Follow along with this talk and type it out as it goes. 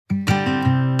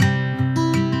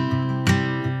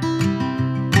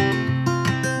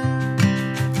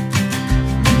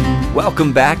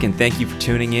Welcome back, and thank you for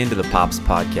tuning in to the Pops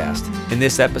Podcast. In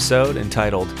this episode,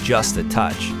 entitled Just a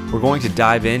Touch, we're going to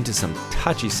dive into some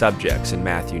touchy subjects in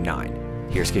Matthew 9.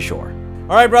 Here's Kishore.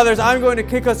 All right, brothers, I'm going to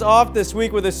kick us off this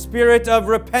week with a spirit of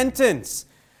repentance.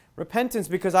 Repentance,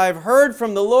 because I've heard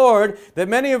from the Lord that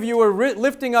many of you are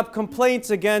lifting up complaints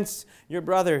against your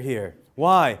brother here.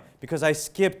 Why? Because I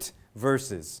skipped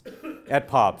verses at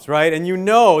Pops, right? And you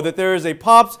know that there is a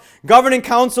Pops governing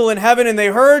council in heaven, and they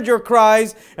heard your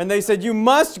cries, and they said, you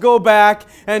must go back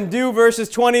and do verses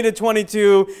 20 to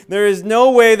 22. There is no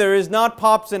way there is not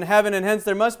Pops in heaven, and hence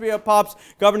there must be a Pops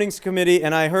governance committee,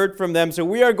 and I heard from them. So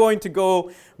we are going to go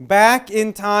back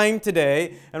in time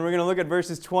today, and we're going to look at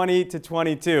verses 20 to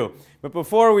 22. But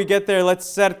before we get there, let's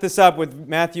set this up with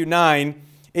Matthew 9,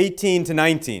 18 to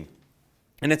 19.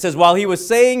 And it says, while he was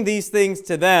saying these things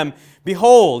to them,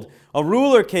 behold, a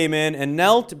ruler came in and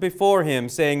knelt before him,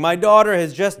 saying, my daughter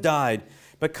has just died,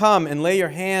 but come and lay your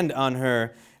hand on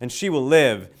her, and she will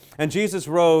live. And Jesus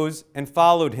rose and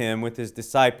followed him with his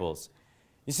disciples.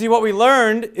 You see, what we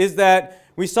learned is that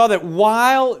we saw that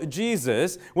while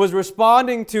Jesus was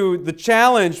responding to the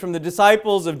challenge from the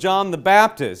disciples of John the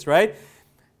Baptist, right?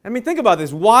 I mean, think about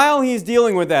this. While he's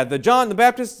dealing with that, John the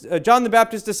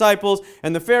Baptist disciples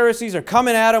and the Pharisees are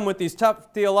coming at him with these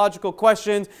tough theological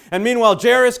questions. And meanwhile,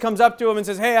 Jairus comes up to him and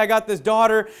says, hey, I got this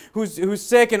daughter who's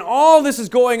sick. And all this is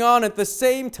going on at the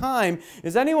same time.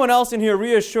 Is anyone else in here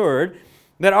reassured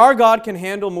that our God can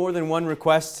handle more than one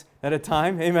request at a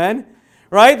time? Amen?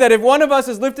 Right? That if one of us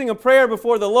is lifting a prayer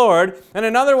before the Lord and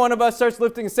another one of us starts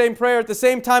lifting the same prayer at the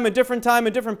same time, a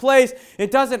different place, it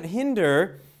doesn't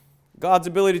hinder God's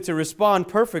ability to respond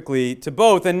perfectly to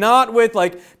both, and not with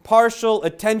like partial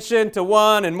attention to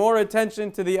one and more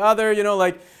attention to the other. You know,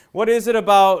 like what is it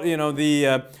about,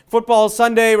 the football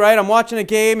Sunday, right? I'm watching a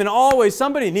game and always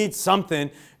somebody needs something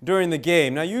during the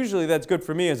game. Now, usually that's good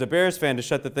for me as a Bears fan to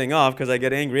shut the thing off because I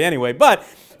get angry anyway. But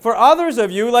for others of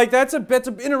you, like that's an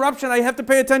interruption. I have to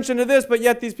pay attention to this, but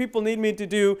yet these people need me to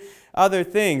do other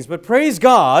things. But praise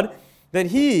God that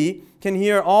He can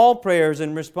hear all prayers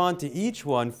and respond to each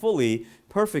one fully,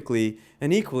 perfectly,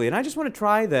 and equally. And I just want to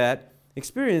try that,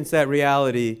 experience that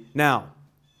reality now.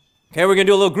 Okay, we're going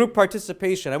to do a little group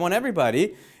participation. I want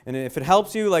everybody, and if it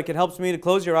helps you like it helps me, to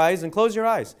close your eyes, and close your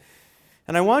eyes.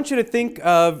 And I want you to think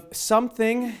of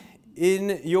something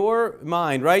in your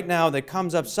mind right now that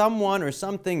comes up, someone or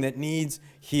something that needs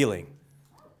healing.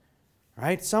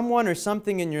 Right? Someone or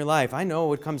something in your life. I know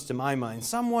what comes to my mind.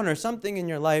 Someone or something in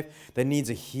your life that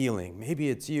needs a healing. Maybe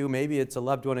it's you. Maybe it's a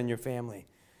loved one in your family.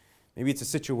 Maybe it's a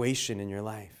situation in your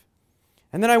life.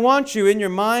 And then I want you in your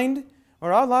mind,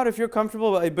 or out loud if you're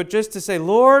comfortable, but just to say,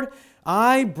 Lord,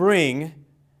 I bring,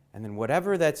 and then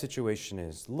whatever that situation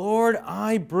is, Lord,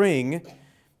 I bring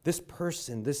this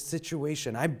person, this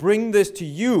situation. I bring this to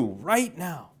you right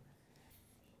now,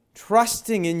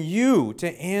 trusting in you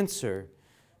to answer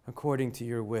according to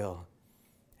your will.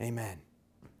 Amen.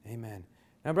 Amen.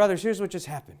 Now, brothers, here's what just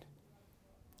happened.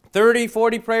 30,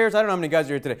 40 prayers, I don't know how many guys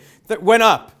are here today, went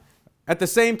up at the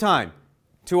same time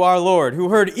to our Lord, who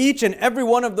heard each and every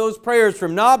one of those prayers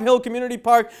from Nob Hill Community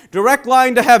Park, direct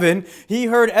line to heaven. He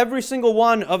heard every single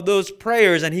one of those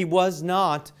prayers, and He was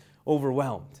not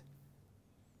overwhelmed.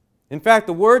 In fact,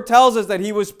 the Word tells us that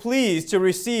He was pleased to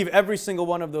receive every single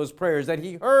one of those prayers, that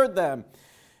He heard them.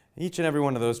 Each and every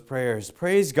one of those prayers.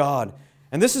 Praise God.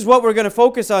 And this is what we're going to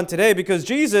focus on today, because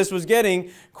Jesus was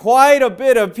getting quite a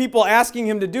bit of people asking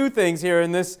Him to do things here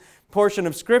in this portion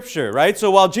of Scripture, right? So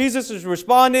while Jesus is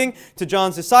responding to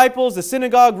John's disciples, the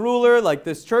synagogue ruler, like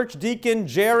this church deacon,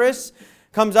 Jairus,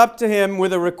 comes up to Him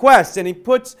with a request. And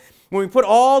when we put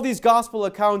all these gospel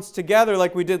accounts together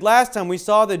like we did last time, we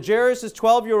saw that Jairus'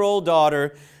 12-year-old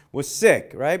daughter was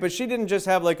sick, right? But she didn't just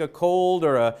have like a cold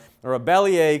or a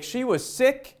bellyache. She was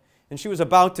sick, and she was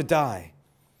about to die.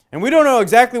 And we don't know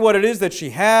exactly what it is that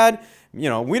she had.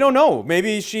 We don't know.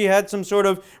 Maybe she had some sort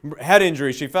of head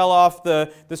injury. She fell off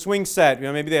the swing set.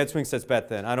 Maybe they had swing sets back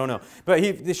then. I don't know. But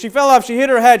she fell off. She hit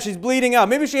her head. She's bleeding out.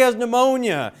 Maybe she has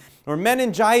pneumonia or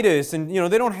meningitis. And,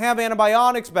 they don't have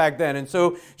antibiotics back then. And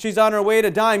so she's on her way to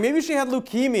dying. Maybe she had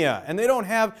leukemia. And they don't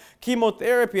have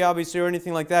chemotherapy, obviously, or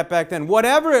anything like that back then.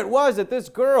 Whatever it was that this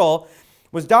girl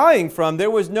was dying from, there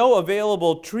was no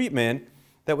available treatment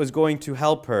that was going to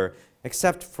help her,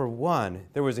 except for one.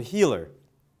 There was a healer,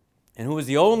 and who was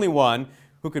the only one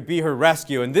who could be her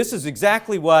rescue. And this is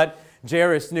exactly what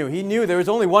Jairus knew. He knew there was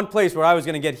only one place where I was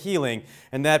going to get healing,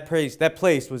 and that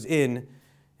place was in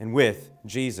and with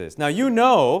Jesus. Now you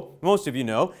know, most of you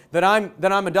know, that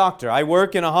I'm a doctor. I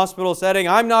work in a hospital setting.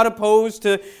 I'm not opposed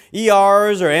to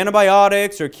ERs or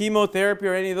antibiotics or chemotherapy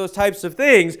or any of those types of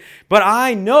things, but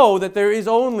I know that there is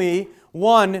only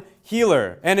one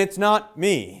healer, and it's not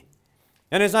me.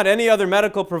 And it's not any other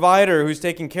medical provider who's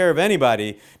taking care of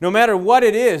anybody. No matter what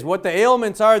it is, what the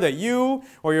ailments are that you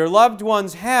or your loved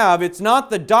ones have, it's not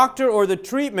the doctor or the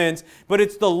treatments, but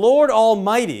it's the Lord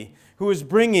Almighty who is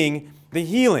bringing the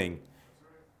healing.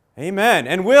 Amen.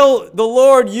 And will the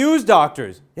Lord use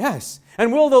doctors? Yes.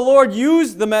 And will the Lord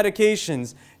use the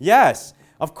medications? Yes,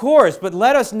 of course. But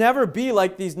let us never be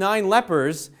like these 9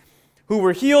 lepers who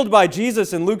were healed by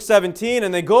Jesus in Luke 17,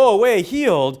 and they go away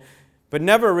healed, but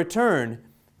never return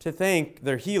to thank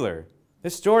their healer.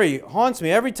 This story haunts me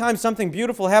every time something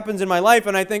beautiful happens in my life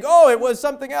and I think, oh, it was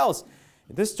something else.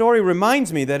 This story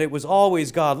reminds me that it was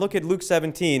always God. Look at Luke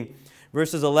 17,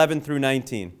 verses 11 through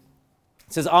 19.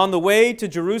 It says, on the way to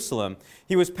Jerusalem,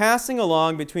 he was passing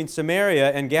along between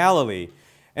Samaria and Galilee.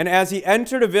 And as he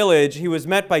entered a village, he was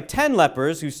met by 10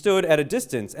 lepers who stood at a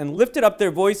distance and lifted up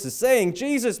their voices, saying,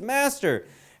 Jesus, Master,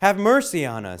 have mercy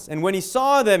on us. And when he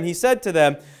saw them, he said to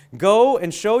them, go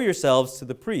and show yourselves to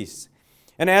the priests.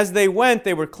 And as they went,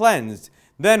 they were cleansed.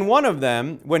 Then one of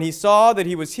them, when he saw that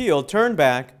he was healed, turned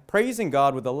back, praising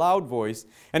God with a loud voice,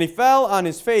 and he fell on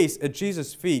his face at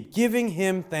Jesus' feet, giving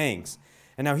him thanks.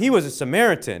 And now he was a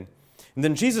Samaritan. And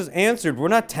then Jesus answered, were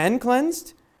not 10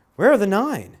 cleansed? Where are the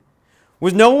 9?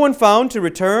 Was no one found to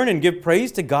return and give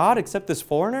praise to God except this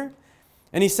foreigner?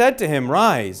 And he said to him,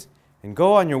 rise and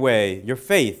go on your way. Your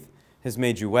faith has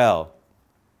made you well.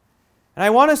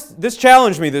 And this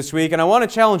challenged me this week, and I want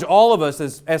to challenge all of us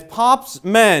as Pop's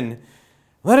men.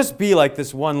 Let us be like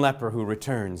this one leper who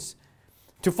returns,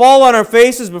 to fall on our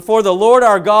faces before the Lord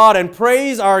our God and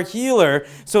praise our healer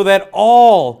so that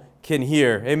all can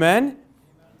hear. Amen?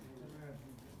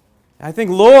 I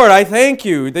think, Lord, I thank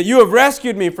you that you have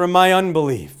rescued me from my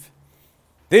unbelief,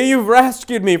 that you've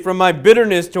rescued me from my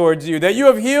bitterness towards you, that you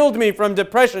have healed me from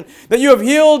depression, that you have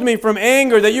healed me from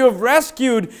anger, that you have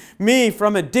rescued me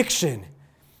from addiction.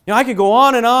 You know, I could go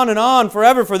on and on and on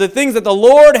forever for the things that the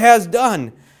Lord has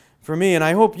done for me, and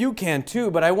I hope you can too,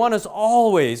 but I want us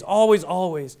always, always,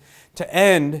 always to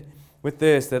end with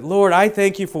this, that Lord, I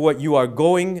thank you for what you are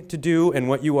going to do and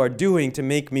what you are doing to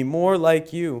make me more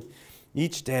like you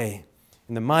each day.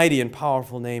 In the mighty and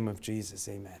powerful name of Jesus,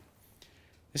 amen.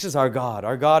 This is our God.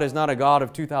 Our God is not a God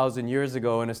of 2,000 years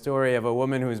ago in a story of a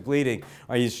woman who is bleeding.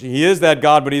 He is that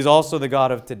God, but He's also the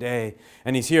God of today,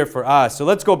 and He's here for us. So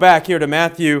let's go back here to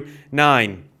Matthew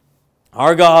 9.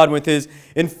 Our God, with His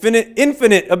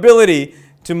infinite ability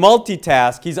to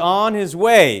multitask, He's on His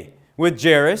way with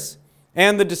Jairus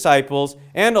and the disciples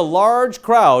and a large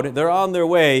crowd. They're on their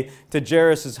way to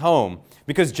Jairus' home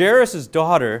because Jairus'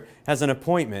 daughter has an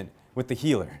appointment with the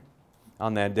healer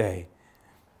on that day.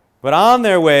 But on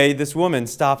their way, this woman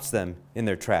stops them in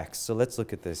their tracks. So let's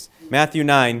look at this. Matthew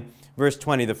 9, verse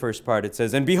 20, the first part, it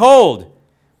says, and behold,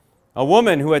 a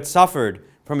woman who had suffered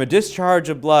from a discharge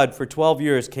of blood for 12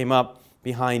 years came up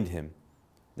behind him.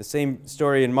 The same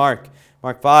story in Mark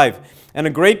 5. And a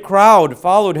great crowd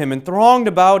followed him and thronged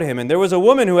about him. And there was a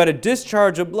woman who had a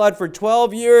discharge of blood for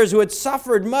 12 years, who had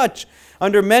suffered much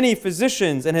under many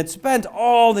physicians, and had spent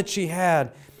all that she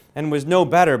had, and was no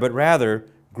better, but rather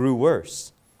grew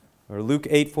worse. Or Luke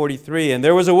 8:43, and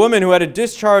there was a woman who had a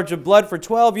discharge of blood for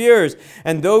 12 years,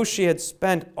 and though she had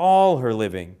spent all her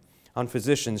living on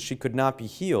physicians, she could not be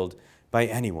healed by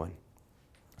anyone.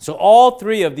 So all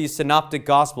 3 of these synoptic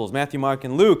gospels, Matthew, Mark,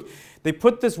 and Luke, they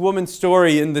put this woman's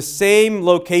story in the same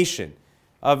location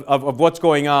of what's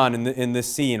going on in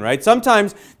this scene, right?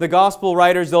 Sometimes the gospel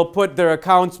writers, they'll put their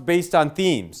accounts based on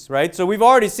themes, right? So we've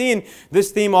already seen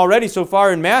this theme already so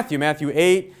far in Matthew. Matthew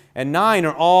 8 and 9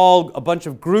 are all a bunch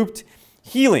of grouped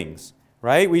healings,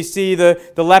 right? We see the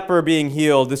leper being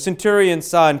healed, the centurion's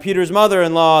son, Peter's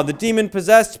mother-in-law, the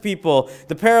demon-possessed people,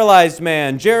 the paralyzed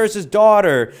man, Jairus'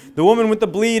 daughter, the woman with the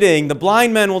bleeding, the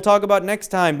blind man we'll talk about next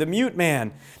time, the mute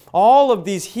man. All of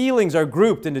these healings are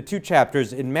grouped into 2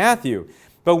 chapters in Matthew.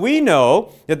 But we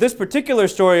know that this particular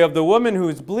story of the woman who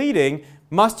is bleeding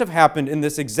must have happened in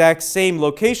this exact same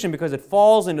location because it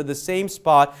falls into the same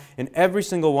spot in every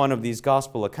single one of these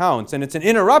gospel accounts. And it's an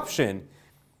interruption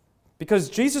because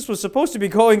Jesus was supposed to be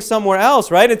going somewhere else,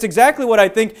 right? It's exactly what I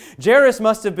think Jairus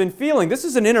must have been feeling. This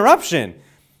is an interruption,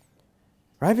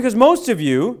 right? Because most of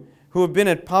you who have been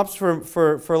at Pops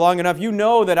for long enough, you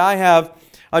know that I have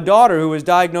a daughter who was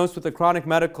diagnosed with a chronic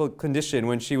medical condition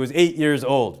when she was 8 years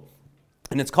old.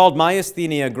 And it's called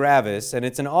myasthenia gravis, and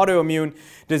it's an autoimmune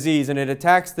disease, and it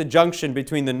attacks the junction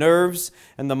between the nerves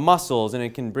and the muscles, and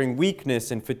it can bring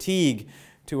weakness and fatigue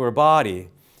to her body.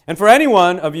 And for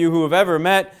anyone of you who have ever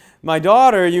met my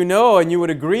daughter, you know and you would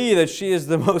agree that she is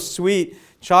the most sweet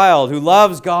child who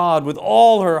loves God with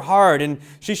all her heart, and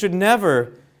she should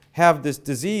never have this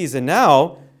disease. And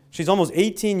now she's almost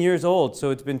 18 years old, so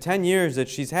it's been 10 years that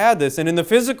she's had this, and in the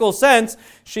physical sense,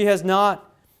 she has not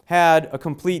had a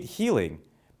complete healing.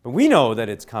 But we know that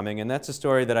it's coming, and that's a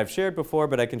story that I've shared before,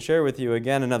 but I can share with you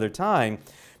again another time.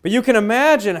 But you can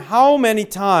imagine how many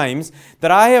times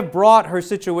that I have brought her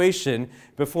situation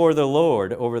before the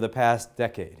Lord over the past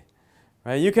decade.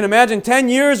 Right? You can imagine 10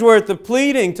 years worth of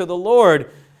pleading to the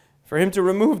Lord for Him to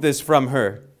remove this from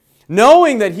her,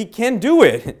 knowing that He can do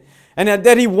it, and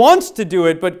that He wants to do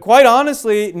it, but quite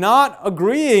honestly, not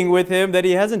agreeing with Him that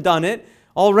He hasn't done it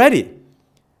already.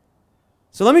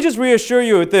 So let me just reassure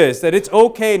you with this, that it's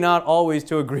okay not always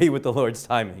to agree with the Lord's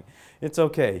timing. It's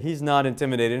okay. He's not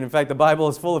intimidated. In fact, the Bible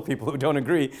is full of people who don't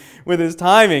agree with His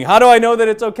timing. How do I know that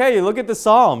it's okay? You look at the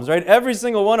Psalms, right? Every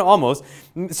single one, almost,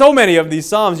 so many of these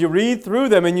Psalms, you read through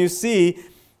them and you see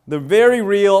the very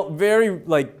real, very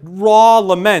raw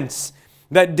laments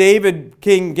that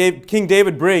King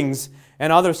David brings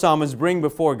and other psalmists bring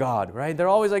before God, right? They're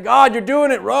always like, God, you're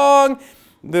doing it wrong.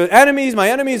 My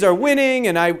enemies are winning,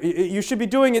 and you should be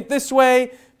doing it this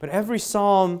way. But every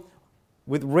psalm,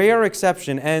 with rare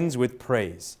exception, ends with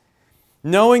praise,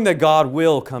 knowing that God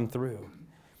will come through.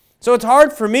 So it's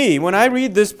hard for me when I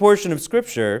read this portion of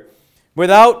Scripture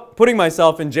without putting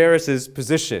myself in Jairus'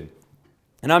 position.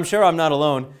 And I'm sure I'm not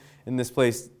alone in this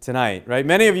place tonight, right?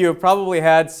 Many of you have probably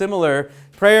had similar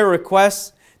prayer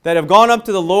requests that have gone up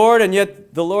to the Lord, and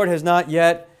yet the Lord has not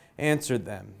yet answered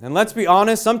them. And let's be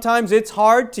honest, sometimes it's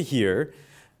hard to hear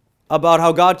about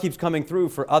how God keeps coming through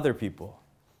for other people,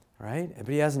 right? But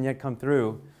He hasn't yet come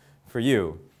through for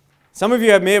you. Some of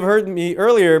you may have heard me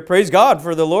earlier, praise God,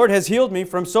 for the Lord has healed me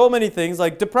from so many things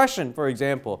like depression, for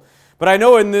example. But I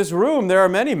know in this room there are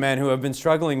many men who have been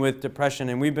struggling with depression,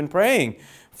 and we've been praying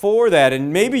for that.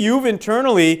 And maybe you've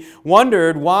internally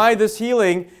wondered why this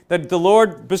healing that the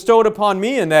Lord bestowed upon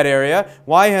me in that area,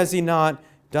 why has He not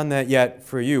done that yet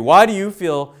for you? Why do you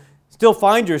still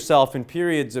find yourself in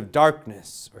periods of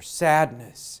darkness or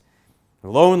sadness or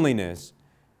loneliness?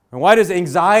 And why does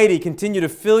anxiety continue to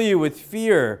fill you with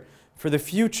fear for the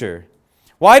future?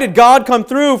 Why did God come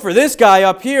through for this guy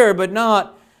up here but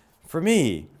not for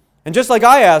me? And just like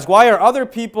I ask, why are other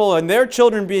people and their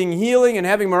children being healing and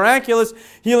having miraculous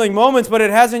healing moments, but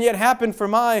it hasn't yet happened for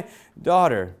my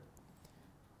daughter?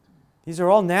 These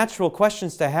are all natural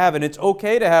questions to have, and it's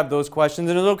okay to have those questions,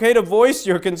 and it's okay to voice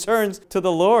your concerns to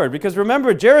the Lord. Because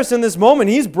remember, Jairus in this moment,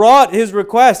 he's brought his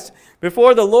request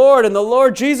before the Lord, and the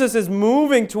Lord Jesus is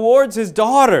moving towards his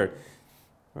daughter.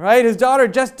 Right? His daughter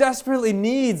just desperately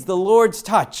needs the Lord's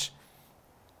touch.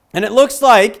 And it looks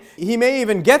like he may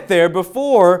even get there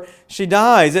before she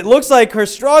dies. It looks like her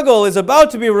struggle is about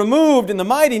to be removed in the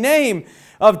mighty name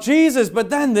of Jesus, but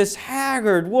then this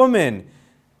haggard woman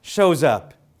shows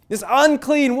up. This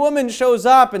unclean woman shows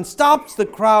up and stops the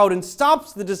crowd and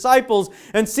stops the disciples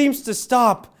and seems to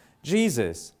stop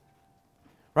Jesus.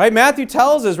 Right? Matthew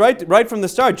tells us right from the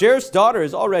start, Jairus' daughter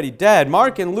is already dead.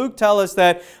 Mark and Luke tell us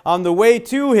that on the way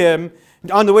to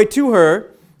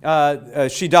her,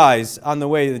 she dies on the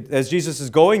way as Jesus is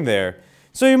going there.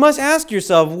 So you must ask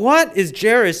yourself, what is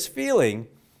Jairus feeling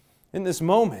in this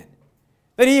moment?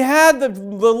 That he had the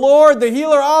Lord, the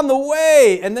healer, on the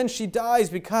way, and then she dies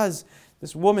because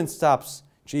this woman stops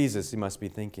Jesus, he must be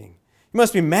thinking. He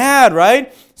must be mad,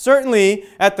 right? Certainly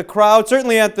at the crowd,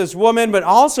 certainly at this woman, but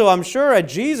also, I'm sure, at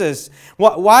Jesus.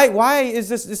 Why is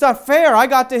this? It's not fair. I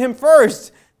got to him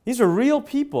first. These are real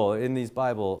people in these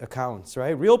Bible accounts,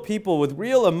 right? Real people with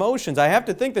real emotions. I have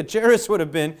to think that Jairus would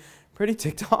have been pretty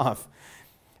ticked off.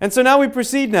 And so now we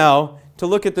proceed now to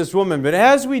look at this woman. But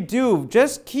as we do,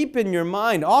 just keep in your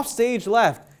mind, off stage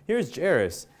left, here's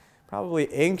Jairus,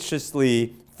 probably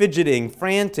anxiously fidgeting,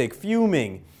 frantic,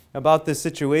 fuming about this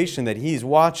situation that he's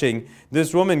watching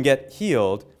this woman get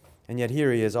healed, and yet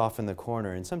here he is off in the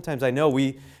corner. And sometimes I know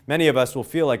many of us will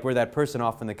feel like we're that person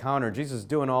off in the counter. Jesus is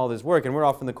doing all this work, and we're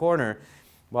off in the corner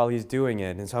while he's doing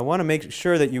it. And so I want to make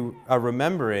sure that you are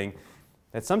remembering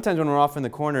that sometimes when we're off in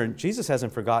the corner, Jesus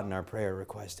hasn't forgotten our prayer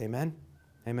request. Amen?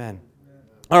 Amen.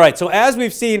 All right, so as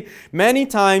we've seen many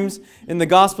times in the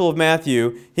Gospel of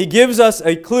Matthew, he gives us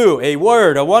a clue, a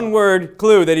one-word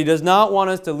clue that he does not want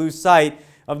us to lose sight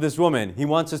of this woman. He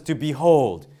wants us to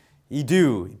behold.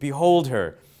 Behold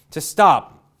her. To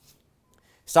stop.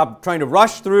 Stop trying to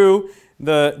rush through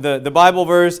the Bible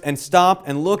verse and stop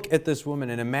and look at this woman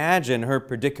and imagine her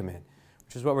predicament,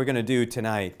 which is what we're going to do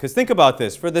tonight. Because think about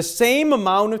this. For the same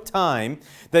amount of time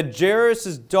that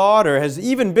Jairus' daughter has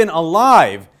even been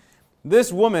alive,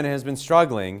 this woman has been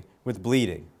struggling with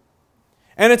bleeding.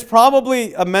 And it's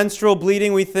probably a menstrual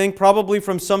bleeding, we think, probably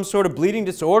from some sort of bleeding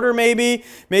disorder maybe.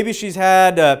 Maybe she's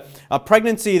had a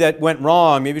pregnancy that went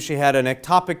wrong. Maybe she had an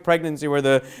ectopic pregnancy where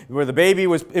the baby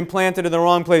was implanted in the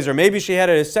wrong place. Or maybe she had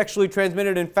a sexually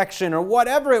transmitted infection or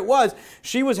whatever it was.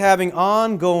 She was having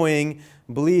ongoing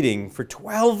bleeding for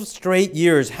 12 straight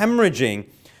years, hemorrhaging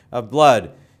of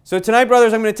blood. So tonight,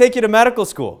 brothers, I'm going to take you to medical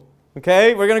school.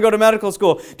 Okay? We're going to go to medical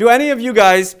school. Do any of you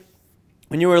guys,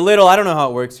 when you were little, I don't know how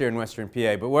it works here in Western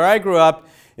PA, but where I grew up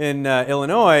in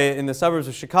Illinois, in the suburbs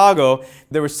of Chicago,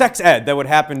 there was sex ed that would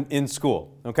happen in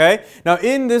school, okay? Now,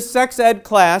 in this sex ed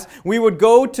class, we would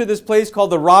go to this place called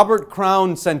the Robert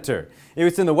Crown Center. It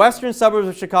was in the western suburbs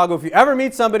of Chicago. If you ever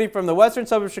meet somebody from the western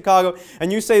suburbs of Chicago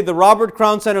and you say the Robert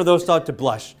Crown Center, they'll start to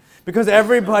blush. Because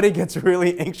everybody gets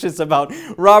really anxious about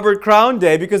Robert Crown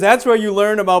Day because that's where you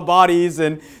learn about bodies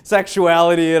and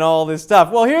sexuality and all this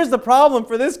stuff. Well, here's the problem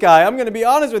for this guy. I'm going to be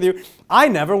honest with you. I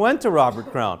never went to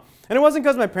Robert Crown. And it wasn't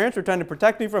because my parents were trying to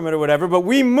protect me from it or whatever, but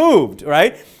we moved,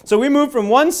 right? So we moved from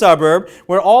one suburb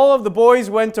where all of the boys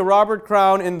went to Robert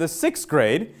Crown in the 6th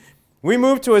grade. We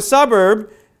moved to a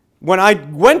suburb when I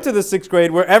went to the 6th grade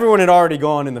where everyone had already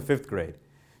gone in the 5th grade.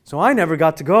 So I never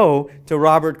got to go to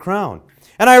Robert Crown.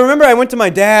 And I remember I went to my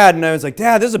dad and I was like,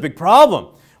 Dad, this is a big problem.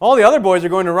 All the other boys are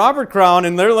going to Robert Crown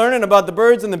and they're learning about the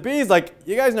birds and the bees. Like,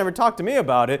 you guys never talked to me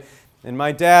about it. And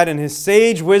my dad, in his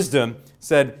sage wisdom,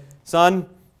 said, Son,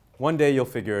 one day you'll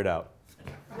figure it out.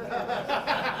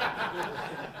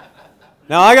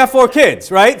 Now, I got 4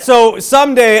 kids, right? So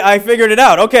someday I figured it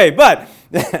out. Okay, but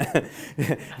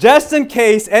just in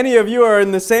case any of you are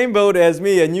in the same boat as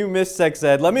me and you missed sex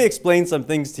ed, let me explain some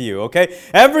things to you, okay?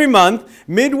 Every month,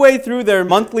 midway through their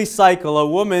monthly cycle, a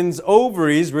woman's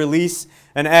ovaries release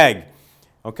an egg,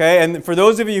 okay? And for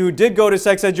those of you who did go to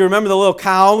sex ed, you remember the little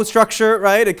cow structure,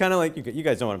 right? It kind of like, you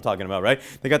guys know what I'm talking about, right?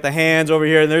 They got the hands over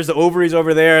here, and there's the ovaries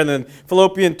over there, and then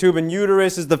fallopian tube and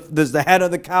uterus is the head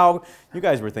of the cow. You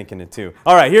guys were thinking it too.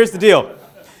 All right, here's the deal.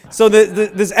 So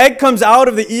this egg comes out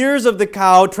of the ears of the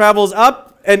cow, travels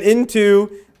up and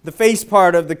into the face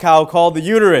part of the cow called the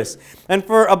uterus. And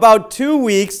for about 2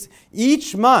 weeks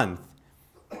each month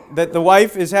that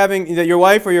your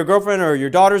wife or your girlfriend or your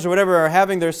daughters or whatever are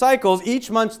having their cycles,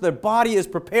 each month their body is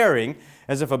preparing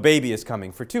as if a baby is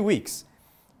coming for 2 weeks.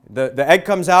 The egg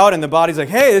comes out and the body's like,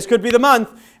 hey, this could be the month.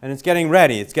 And it's getting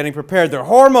ready. It's getting prepared. Their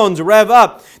hormones rev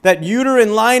up. That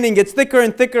uterine lining gets thicker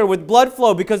and thicker with blood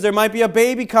flow because there might be a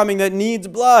baby coming that needs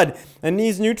blood and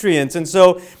needs nutrients. And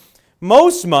so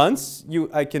most months,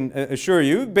 I can assure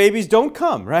you, babies don't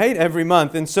come, right, every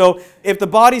month. And so if the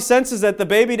body senses that the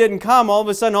baby didn't come, all of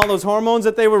a sudden all those hormones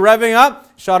that they were revving up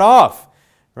shut off,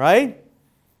 right?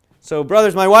 So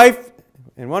brothers, my wife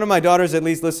and one of my daughters at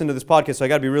least listen to this podcast, so I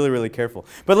got to be really, really careful.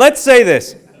 But let's say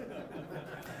this.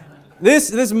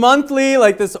 This monthly,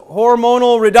 like this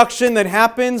hormonal reduction that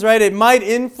happens, right, it might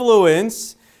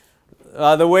influence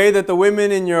the way that the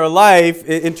women in your life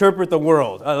interpret the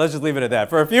world. Let's just leave it at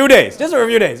that. For a few days. Just for a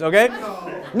few days, okay?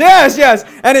 No. Yes.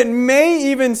 And it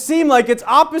may even seem like it's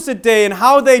opposite day in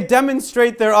how they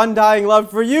demonstrate their undying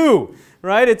love for you,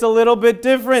 right? It's a little bit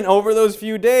different over those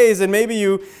few days, and maybe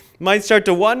you might start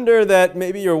to wonder that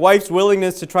maybe your wife's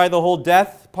willingness to try the whole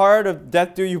death part of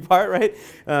death do you part, right?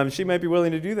 She might be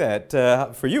willing to do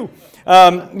that for you.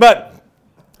 But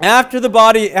after the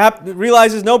body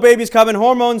realizes no baby's coming,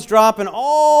 hormones drop, and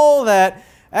all that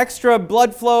extra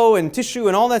blood flow and tissue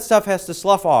and all that stuff has to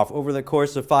slough off over the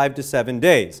course of 5 to 7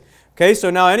 days. Okay, so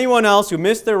now anyone else who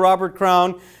missed their Robert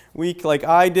Crown week like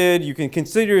I did, you can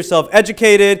consider yourself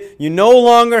educated. You no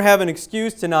longer have an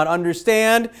excuse to not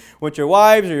understand what your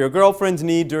wives or your girlfriends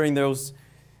need during those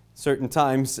certain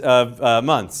times of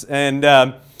months. And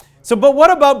but what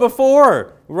about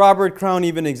before Robert Crown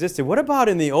even existed? What about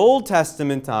in the Old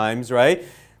Testament times, right?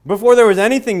 Before there was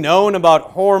anything known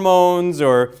about hormones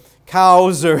or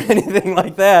cows or anything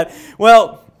like that.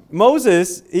 Well,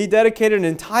 Moses, he dedicated an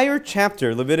entire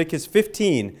chapter, Leviticus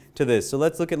 15, to this. So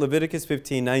let's look at Leviticus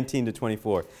 15, 19 to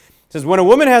 24. It says, when a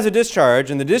woman has a discharge,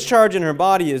 and the discharge in her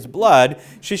body is blood,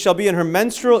 she shall be in her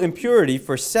menstrual impurity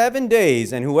for 7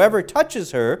 days, and whoever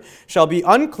touches her shall be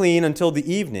unclean until the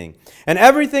evening. And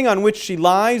everything on which she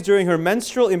lies during her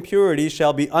menstrual impurity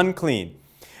shall be unclean.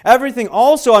 Everything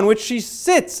also on which she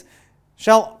sits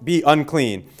shall be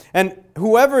unclean. And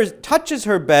whoever touches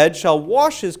her bed shall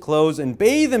wash his clothes and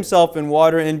bathe himself in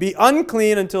water and be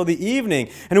unclean until the evening.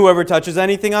 And whoever touches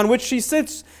anything on which she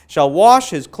sits shall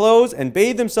wash his clothes and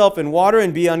bathe himself in water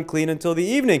and be unclean until the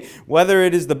evening. Whether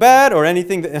it is the bed or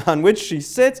anything on which she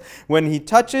sits, when he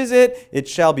touches it, it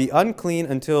shall be unclean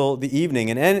until the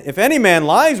evening. And if any man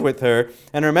lies with her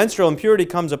and her menstrual impurity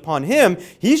comes upon him,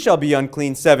 he shall be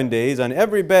unclean 7 days. On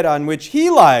every bed on which he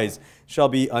lies shall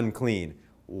be unclean.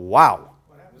 Wow.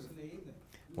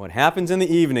 What happens in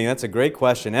the evening? That's a great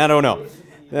question. I don't know.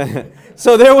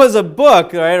 So there was a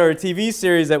book, right, or a TV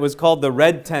series that was called The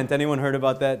Red Tent. Anyone heard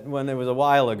about that one? It was a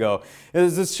while ago. It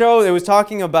was this show that was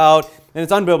talking about, and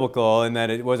it's unbiblical in that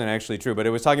it wasn't actually true, but it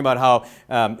was talking about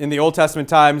how in the Old Testament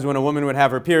times when a woman would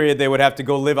have her period, they would have to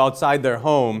go live outside their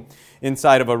home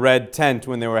inside of a red tent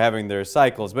when they were having their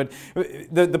cycles. But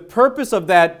the purpose of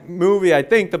that movie, I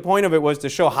think, the point of it was to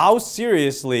show how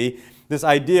seriously this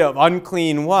idea of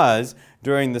unclean was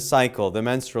during the cycle, the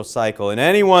menstrual cycle, and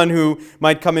anyone who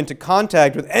might come into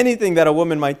contact with anything that a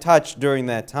woman might touch during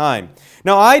that time.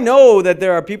 Now, I know that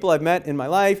there are people I've met in my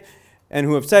life and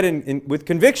who have said with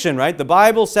conviction, right? The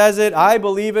Bible says it, I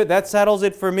believe it, that settles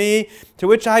it for me, to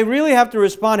which I really have to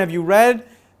respond, have you read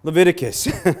Leviticus?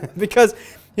 Because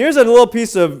here's a little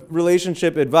piece of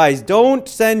relationship advice. Don't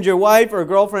send your wife or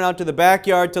girlfriend out to the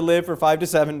backyard to live for 5 to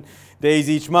 7 days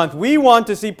each month. We want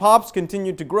to see Pops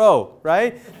continue to grow,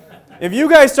 right? If you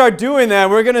guys start doing that,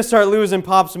 we're going to start losing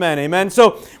Pops men, amen?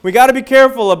 So we got to be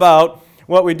careful about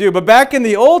what we do. But back in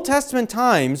the Old Testament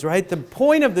times, right, the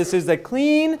point of this is that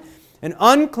clean and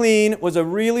unclean was a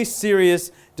really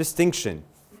serious distinction.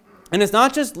 And it's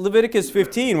not just Leviticus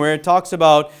 15 where it talks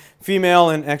about female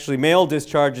and actually male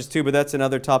discharges too, but that's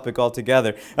another topic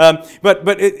altogether.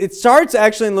 But it starts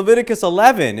actually in Leviticus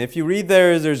 11. If you read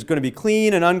there's going to be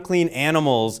clean and unclean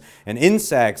animals and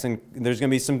insects, and there's going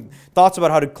to be some thoughts about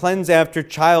how to cleanse after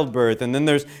childbirth. And then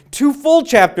there's 2 full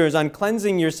chapters on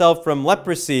cleansing yourself from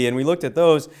leprosy, and we looked at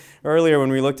those earlier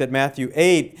when we looked at Matthew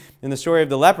 8 in the story of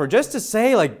the leper. Just to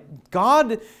say, like,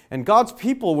 God and God's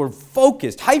people were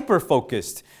focused,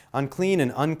 hyper-focused on clean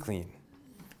and unclean.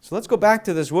 So let's go back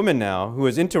to this woman now who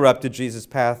has interrupted Jesus'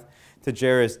 path to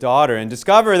Jairus' daughter and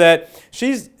discover that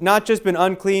she's not just been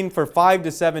unclean for 5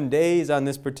 to 7 days on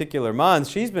this particular month,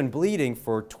 she's been bleeding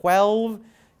for 12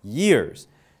 years.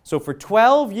 So for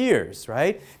 12 years,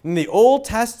 right, in the Old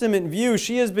Testament view,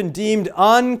 she has been deemed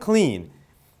unclean.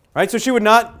 Right? So she would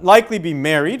not likely be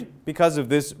married because of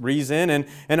this reason. And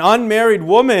an unmarried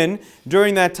woman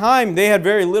during that time, they had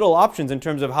very little options in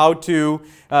terms of how to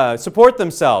support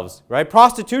themselves. Right?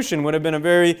 Prostitution would have been a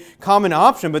very common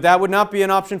option, but that would not be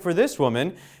an option for this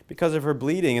woman because of her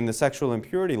bleeding and the sexual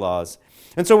impurity laws.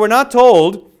 And so we're not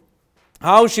told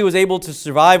how she was able to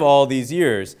survive all these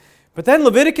years. But then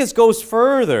Leviticus goes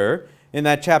further in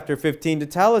that chapter 15 to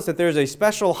tell us that there's a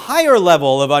special higher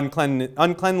level of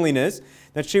uncleanliness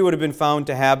that she would have been found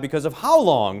to have because of how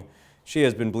long she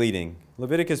has been bleeding.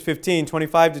 Leviticus 15,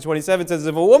 25 to 27 says,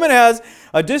 if a woman has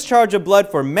a discharge of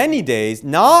blood for many days,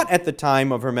 not at the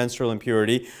time of her menstrual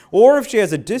impurity, or if she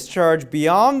has a discharge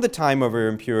beyond the time of her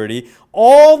impurity,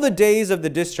 all the days of the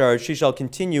discharge she shall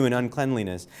continue in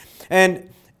uncleanliness. And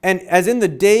as in the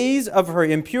days of her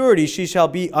impurity, she shall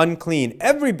be unclean.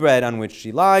 Every bed on which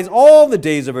she lies, all the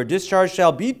days of her discharge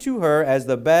shall be to her as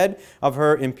the bed of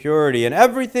her impurity. And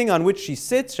everything on which she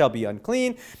sits shall be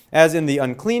unclean, as in the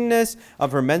uncleanness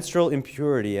of her menstrual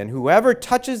impurity. And whoever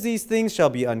touches these things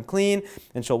shall be unclean,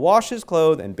 and shall wash his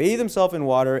clothes, and bathe himself in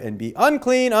water, and be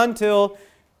unclean until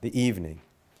the evening.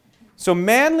 So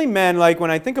manly men, like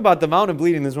when I think about the amount of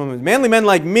bleeding this woman, manly men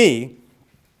like me,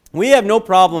 we have no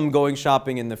problem going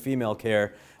shopping in the female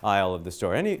care aisle of the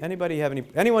store.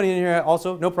 Anyone in here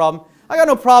also? No problem? I got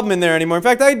no problem in there anymore. In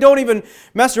fact, I don't even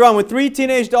mess around with 3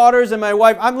 teenage daughters and my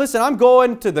wife. I'm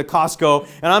going to the Costco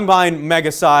and I'm buying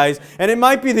mega size. And it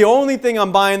might be the only thing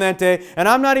I'm buying that day. And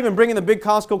I'm not even bringing the big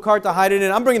Costco cart to hide it in.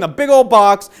 I'm bringing the big old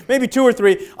box, maybe 2 or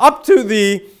 3, up to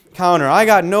the counter. I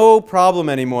got no problem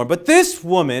anymore. But this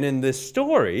woman in this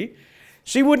story,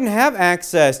 she wouldn't have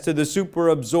access to the super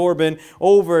absorbent,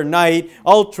 overnight,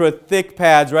 ultra thick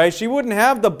pads, right? She wouldn't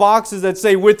have the boxes that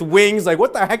say with wings. Like,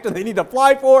 what the heck do they need to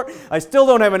fly for? I still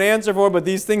don't have an answer for it, but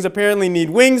these things apparently need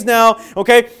wings now,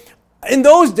 okay? In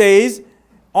those days,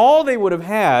 all they would have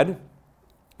had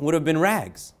would have been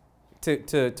rags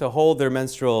to hold their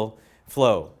menstrual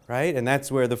flow, right? And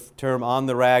that's where the term on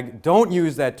the rag, don't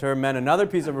use that term, meant another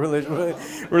piece of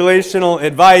relational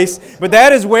advice. But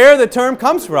that is where the term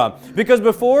comes from. Because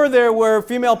before there were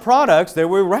female products, there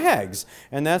were rags.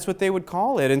 And that's what they would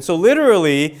call it. And so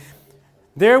literally,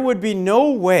 there would be no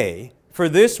way for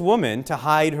this woman to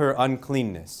hide her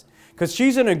uncleanness. Because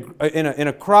she's in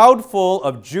a crowd full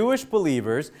of Jewish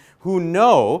believers who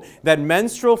know that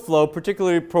menstrual flow,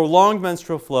 particularly prolonged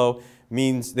menstrual flow,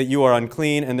 means that you are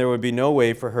unclean, and there would be no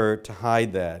way for her to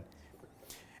hide that.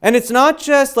 And it's not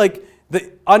just like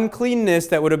the uncleanness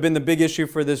that would have been the big issue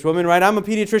for this woman, right? I'm a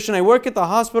pediatrician. I work at the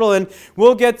hospital, and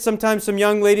we'll get sometimes some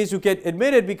young ladies who get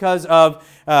admitted because of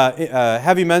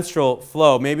heavy menstrual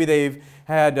flow. Maybe they've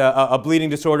had a bleeding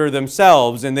disorder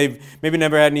themselves, and they've maybe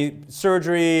never had any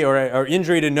surgery or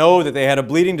injury to know that they had a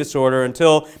bleeding disorder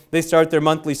until they start their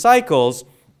monthly cycles.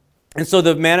 And so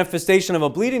the manifestation of a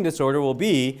bleeding disorder will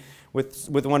be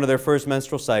with one of their first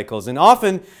menstrual cycles. And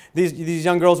often these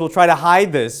young girls will try to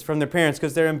hide this from their parents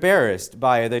because they're embarrassed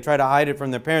by it. They try to hide it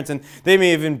from their parents, and they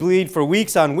may even bleed for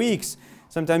weeks on weeks,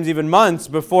 sometimes even months,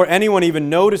 before anyone even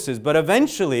notices. But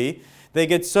eventually, they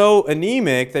get so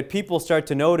anemic that people start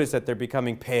to notice that they're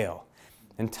becoming pale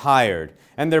and tired.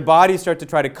 And their bodies start to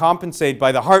try to compensate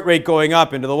by the heart rate going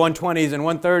up into the 120s and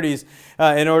 130s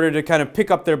in order to kind of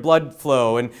pick up their blood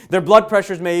flow. And their blood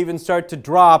pressures may even start to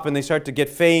drop, and they start to get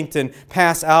faint and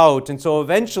pass out. And so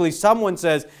eventually someone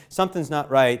says, something's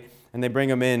not right, and they bring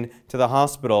them in to the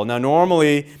hospital. Now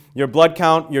normally your blood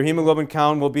count, your hemoglobin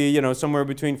count will be, somewhere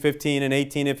between 15 and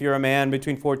 18 if you're a man,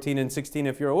 between 14 and 16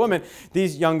 if you're a woman.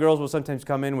 These young girls will sometimes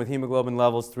come in with hemoglobin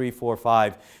levels 3, 4,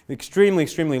 5, extremely,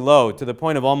 extremely low, to the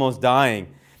point of almost dying.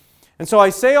 And so I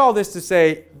say all this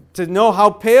to know how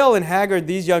pale and haggard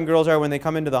these young girls are when they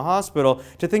come into the hospital,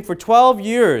 to think for 12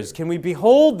 years, can we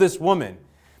behold this woman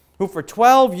who for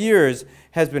 12 years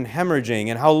has been hemorrhaging,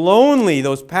 and how lonely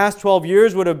those past 12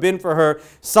 years would have been for her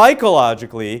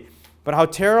psychologically, but how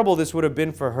terrible this would have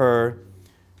been for her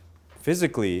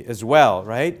physically as well,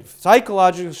 right?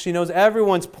 Psychologically, she knows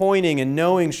everyone's pointing and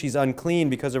knowing she's unclean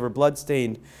because of her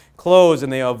blood-stained clothes,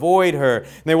 and they avoid her,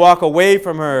 and they walk away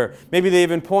from her. Maybe they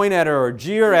even point at her or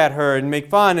jeer at her and make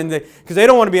fun, and because they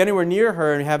don't want to be anywhere near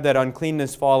her and have that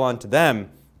uncleanness fall onto them.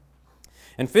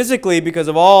 And physically, because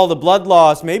of all the blood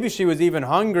loss, maybe she was even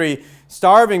hungry,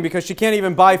 starving, because she can't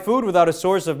even buy food without a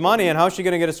source of money. And how is she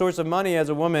going to get a source of money as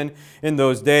a woman in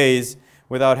those days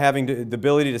without having the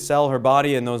ability to sell her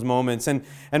body in those moments? And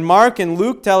Mark and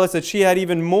Luke tell us that she had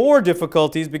even more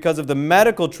difficulties because of the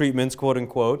medical treatments, quote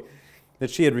unquote, that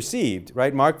she had received.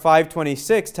 Right? Mark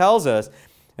 5:26 tells us,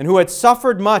 and who had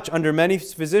suffered much under many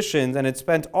physicians, and had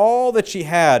spent all that she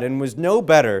had, and was no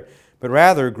better, but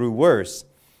rather grew worse.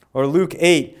 Or Luke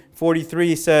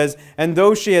 8:43 says, and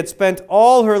though she had spent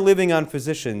all her living on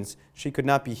physicians, she could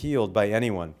not be healed by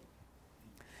anyone.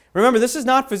 Remember, this is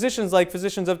not physicians like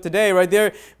physicians of today, right?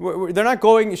 They're not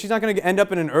going, she's not going to end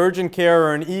up in an urgent care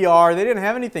or an ER. They didn't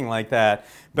have anything like that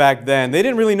back then. They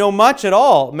didn't really know much at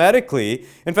all medically.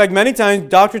 In fact, many times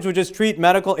doctors would just treat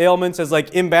medical ailments as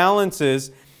like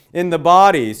imbalances in the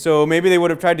body. So maybe they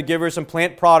would have tried to give her some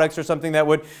plant products or something that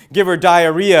would give her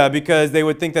diarrhea because they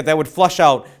would think that would flush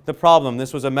out the problem.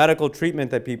 This was a medical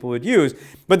treatment that people would use.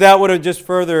 But that would have just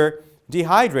further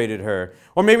dehydrated her.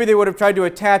 Or maybe they would have tried to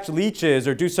attach leeches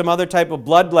or do some other type of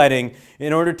bloodletting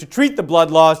in order to treat the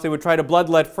blood loss. They would try to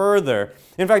bloodlet further.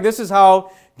 In fact, this is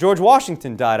how George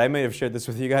Washington died. I may have shared this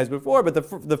with you guys before, but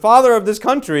the father of this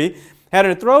country had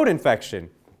a throat infection.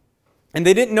 And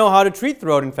they didn't know how to treat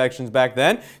throat infections back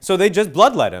then, so they just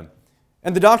bloodlet him.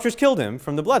 And the doctors killed him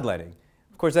from the bloodletting.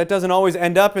 Of course, that doesn't always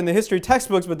end up in the history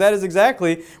textbooks, but that is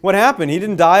exactly what happened. He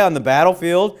didn't die on the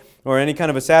battlefield or any kind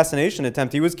of assassination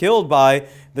attempt. He was killed by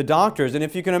the doctors. And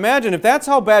if you can imagine, if that's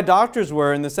how bad doctors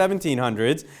were in the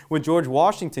 1700s with George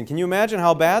Washington, can you imagine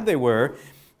how bad they were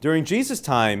during Jesus'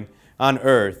 time on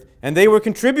earth? And they were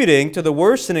contributing to the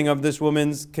worsening of this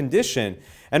woman's condition.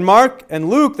 And Mark and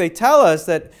Luke, they tell us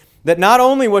that not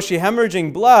only was she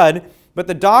hemorrhaging blood, but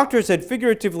the doctors had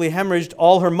figuratively hemorrhaged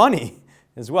all her money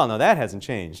as well. Now that hasn't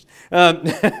changed.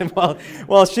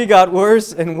 Well, she got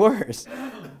worse and worse.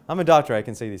 I'm a doctor, I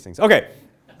can say these things. Okay,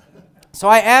 so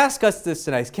I ask us this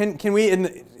tonight. Can we,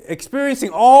 in experiencing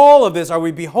all of this, are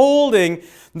we beholding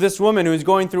this woman who is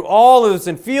going through all of this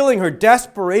and feeling her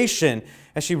desperation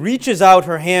as she reaches out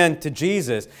her hand to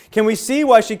Jesus? Can we see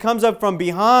why she comes up from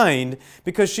behind?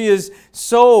 Because she is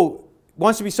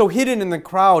wants to be so hidden in the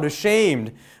crowd,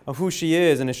 ashamed of who she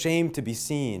is and ashamed to be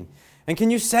seen. And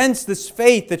can you sense this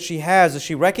faith that she has as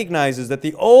she recognizes that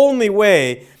the only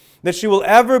way that she will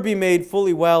ever be made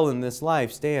fully well in this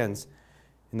life stands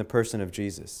in the person of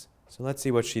Jesus? So let's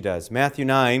see what she does. Matthew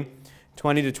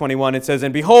 9:20-21, it says,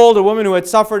 and behold, a woman who had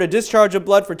suffered a discharge of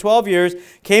blood for 12 years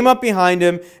came up behind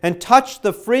him and touched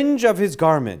the fringe of his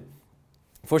garment.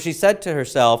 For she said to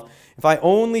herself, if I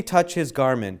only touch his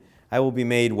garment, I will be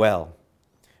made well.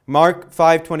 Mark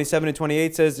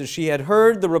 5:27-28 says that she had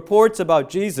heard the reports about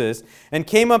Jesus and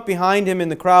came up behind him in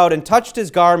the crowd and touched his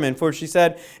garment, for she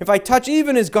said, "If I touch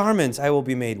even his garments, I will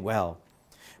be made well."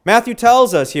 Matthew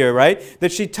tells us here, right,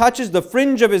 that she touches the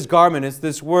fringe of his garment. It's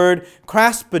this word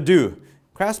kraspadu,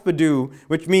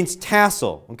 which means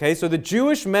tassel. Okay, so the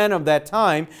Jewish men of that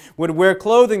time would wear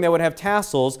clothing that would have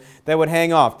tassels that would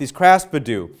hang off, these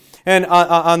kraspadu, and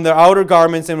on their outer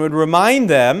garments, and would remind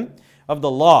them of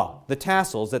the law. The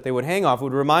tassels that they would hang off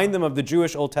would remind them of the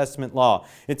Jewish Old Testament law.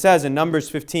 It says in Numbers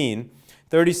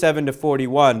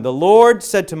 15:37-41, "The Lord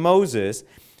said to Moses,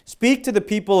 'Speak to the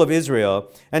people of Israel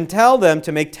and tell them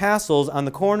to make tassels on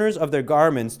the corners of their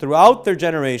garments throughout their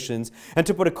generations, and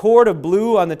to put a cord of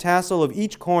blue on the tassel of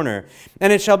each corner.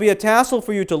 And it shall be a tassel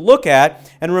for you to look at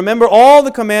and remember all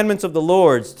the commandments of the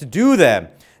Lord, to do them,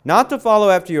 not to follow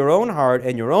after your own heart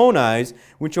and your own eyes,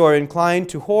 which are inclined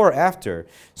to whore after.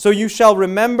 So you shall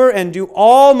remember and do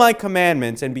all my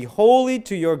commandments and be holy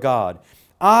to your God.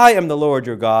 I am the Lord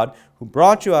your God, who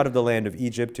brought you out of the land of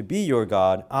Egypt to be your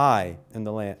God. I am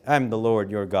the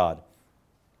Lord your God.'"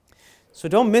 So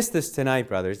don't miss this tonight,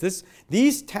 brothers.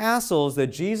 These tassels that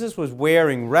Jesus was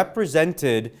wearing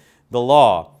represented the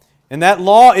law. And that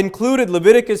law included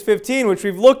Leviticus 15, which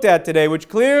we've looked at today, which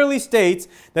clearly states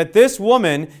that this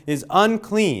woman is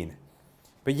unclean.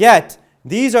 But yet,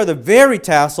 these are the very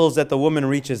tassels that the woman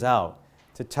reaches out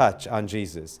to touch on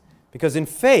Jesus. Because in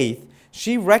faith,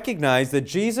 she recognized that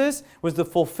Jesus was the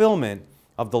fulfillment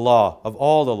of the law, of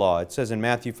all the law. It says in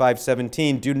Matthew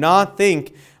 5:17, "Do not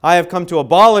think I have come to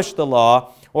abolish the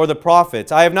law or the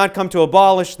prophets. I have not come to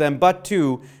abolish them, but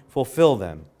to fulfill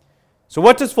them." So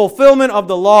what does fulfillment of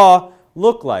the law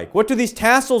look like? What do these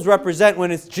tassels represent when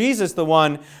it's Jesus the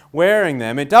one wearing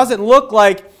them? It doesn't look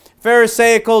like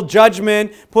Pharisaical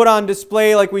judgment put on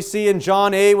display like we see in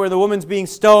John 8 where the woman's being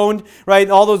stoned, right?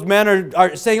 All those men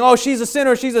are saying, "Oh, she's a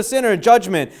sinner,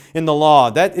 judgment in the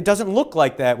law." It doesn't look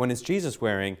like that when it's Jesus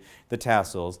wearing the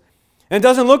tassels. And it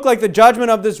doesn't look like the judgment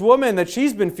of this woman that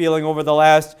she's been feeling over the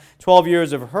last 12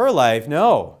 years of her life.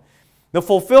 No. The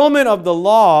fulfillment of the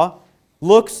law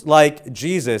looks like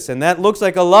Jesus, and that looks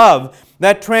like a love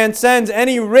that transcends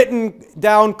any written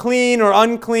down clean or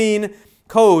unclean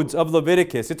codes of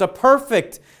Leviticus. It's a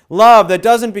perfect love that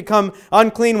doesn't become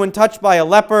unclean when touched by a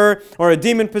leper or a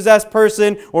demon-possessed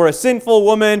person or a sinful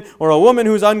woman or a woman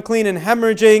who's unclean and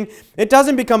hemorrhaging. It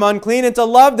doesn't become unclean. It's a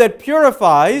love that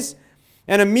purifies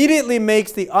and immediately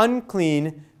makes the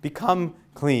unclean become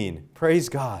clean. Praise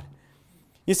God.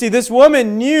 You see, this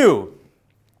woman knew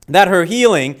that her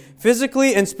healing,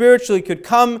 physically and spiritually, could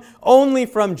come only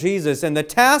from Jesus. And the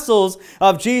tassels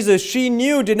of Jesus, she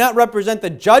knew, did not represent the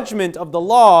judgment of the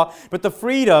law, but the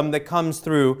freedom that comes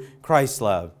through Christ's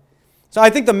love. So I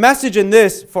think the message in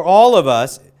this for all of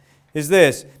us is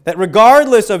this, that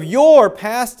regardless of your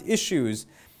past issues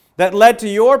that led to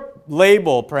your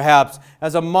label, perhaps,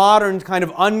 as a modern kind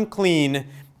of unclean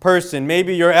person,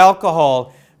 maybe your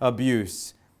alcohol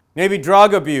abuse, maybe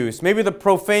drug abuse, maybe the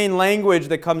profane language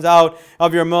that comes out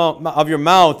of your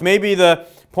mouth, maybe the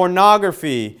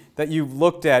pornography that you've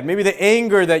looked at, maybe the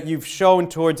anger that you've shown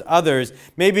towards others,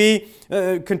 maybe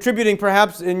contributing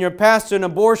perhaps in your past to an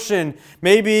abortion,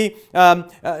 maybe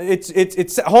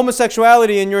it's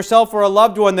homosexuality in yourself or a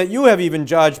loved one that you have even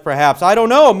judged perhaps. I don't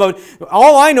know, but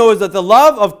all I know is that the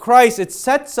love of Christ, it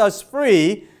sets us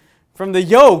free from the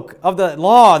yoke of the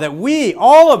law, that we,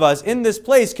 all of us in this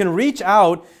place, can reach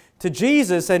out to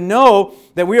Jesus and know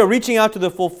that we are reaching out to the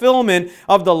fulfillment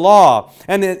of the law.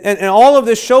 And all of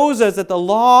this shows us that the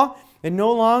law, it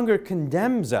no longer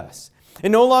condemns us. It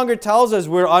no longer tells us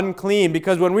we're unclean,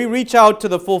 because when we reach out to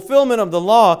the fulfillment of the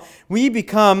law, we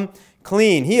become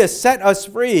clean. He has set us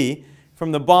free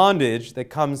from the bondage that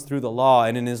comes through the law.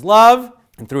 And in His love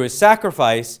and through His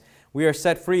sacrifice, we are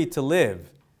set free to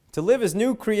live as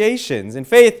new creations. In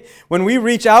faith, when we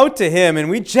reach out to Him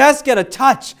and we just get a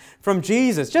touch from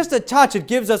Jesus, just a touch, it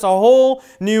gives us a whole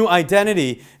new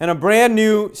identity and a brand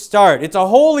new start. It's a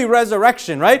holy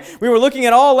resurrection, right? We were looking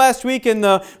at all last week in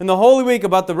the Holy Week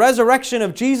about the resurrection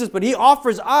of Jesus, but He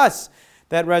offers us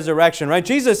that resurrection, right?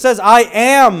 Jesus says, "I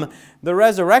am the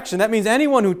resurrection." That means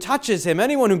anyone who touches Him,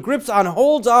 anyone who grips on,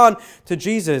 holds on to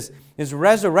Jesus, is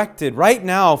resurrected right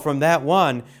now from that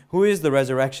one who is the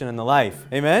resurrection and the life.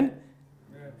 Amen?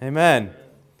 Amen.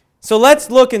 So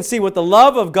let's look and see what the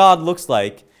love of God looks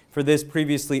like for this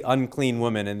previously unclean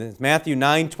woman. And it's Matthew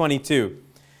 9:22.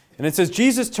 And it says,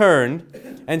 Jesus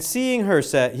turned, and seeing her,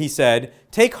 He said,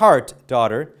 "Take heart,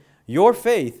 daughter, your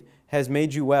faith has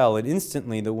made you well." And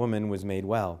instantly the woman was made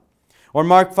well. Or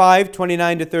Mark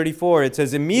 5:29-34, it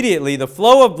says, immediately the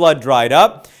flow of blood dried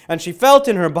up, and she felt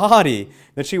in her body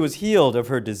that she was healed of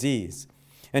her disease.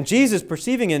 And Jesus,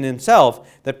 perceiving in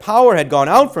himself that power had gone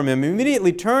out from him,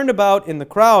 immediately turned about in the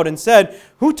crowd and said,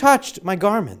 who touched my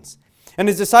garments? And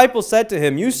his disciples said to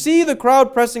him, you see the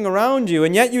crowd pressing around you,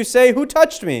 and yet you say, who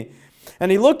touched me?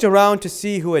 And he looked around to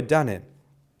see who had done it.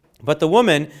 But the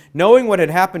woman, knowing what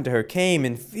had happened to her, came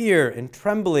in fear and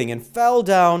trembling and fell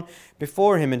down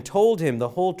before him and told him the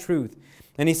whole truth.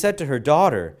 And he said to her,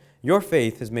 daughter, your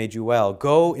faith has made you well.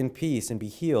 Go in peace and be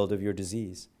healed of your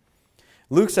disease.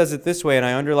 Luke says it this way, and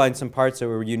I underlined some parts that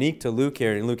were unique to Luke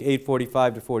here in Luke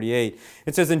 8:45-48.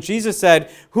 It says, and Jesus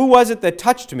said, who was it that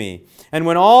touched me? And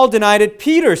when all denied it,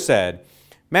 Peter said,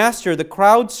 Master, the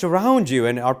crowds surround you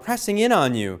and are pressing in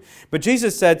on you. But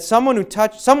Jesus said, someone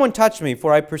touched me,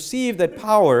 for I perceive that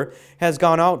power has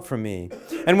gone out from me.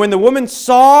 And when the woman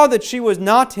saw that she was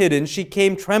not hidden, she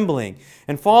came trembling,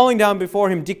 and falling down before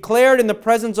him, declared in the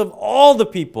presence of all the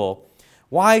people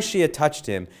why she had touched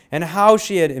him, and how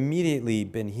she had immediately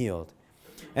been healed.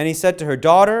 And he said to her,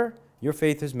 daughter, your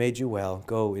faith has made you well.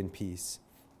 Go in peace.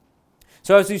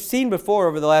 So as we've seen before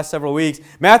over the last several weeks,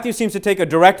 Matthew seems to take a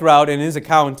direct route in his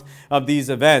account of these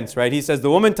events, right? He says the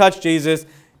woman touched Jesus,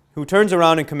 who turns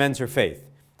around and commends her faith.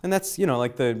 And that's,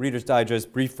 like the Reader's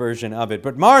Digest brief version of it.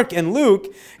 But Mark and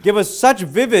Luke give us such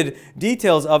vivid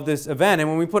details of this event. And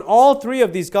when we put all three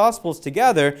of these Gospels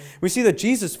together, we see that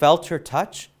Jesus felt her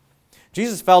touch.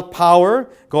 Jesus felt power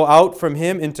go out from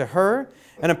him into her.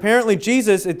 And apparently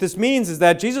this means is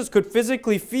that Jesus could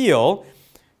physically feel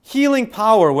healing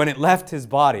power when it left his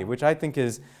body, which I think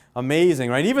is amazing,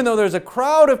 right? Even though there's a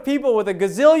crowd of people with a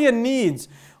gazillion needs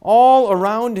all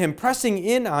around him, pressing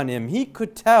in on him, he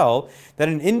could tell that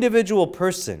an individual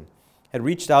person had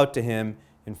reached out to him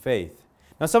in faith.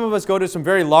 Now, some of us go to some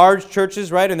very large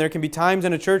churches, right? And there can be times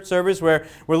in a church service where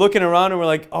we're looking around and we're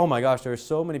like, oh my gosh, there are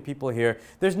so many people here.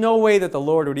 There's no way that the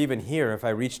Lord would even hear if I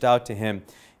reached out to him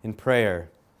in prayer.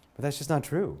 But that's just not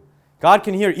true. God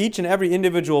can hear each and every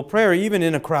individual prayer, even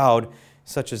in a crowd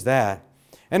such as that.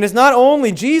 And it's not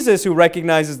only Jesus who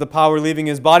recognizes the power leaving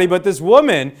his body, but this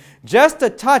woman, just a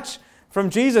touch from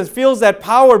Jesus, feels that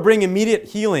power bring immediate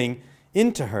healing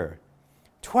into her.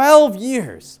 12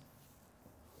 years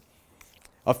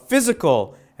of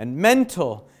physical and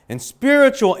mental and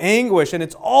spiritual anguish, and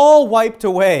it's all wiped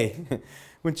away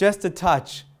with just a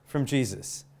touch from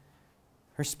Jesus.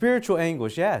 Her spiritual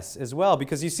anguish, yes, as well,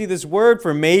 because you see this word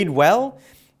for made well,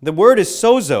 the word is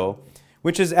sozo,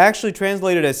 which is actually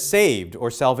translated as saved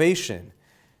or salvation.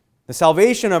 The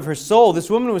salvation of her soul. This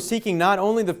woman was seeking not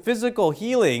only the physical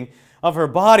healing of her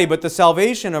body, but the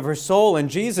salvation of her soul, and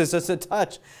Jesus, as a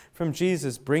touch from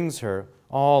Jesus, brings her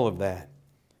all of that.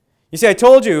 You see, I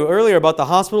told you earlier about the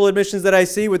hospital admissions that I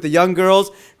see with the young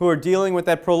girls who are dealing with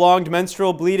that prolonged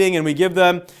menstrual bleeding, and we give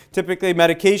them typically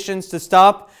medications to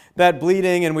stop that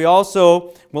bleeding, and we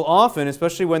also will often,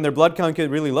 especially when their blood count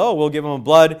gets really low, we'll give them a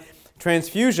blood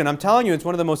transfusion. I'm telling you, it's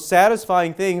one of the most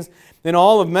satisfying things in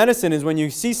all of medicine is when you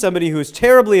see somebody who is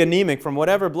terribly anemic from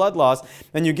whatever blood loss,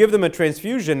 and you give them a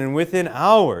transfusion, and within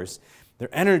hours, their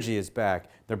energy is back.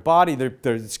 Their body,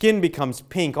 their skin becomes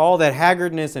pink, all that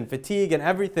haggardness and fatigue and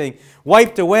everything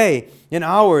wiped away in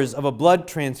hours of a blood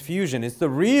transfusion. It's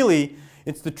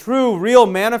the true, real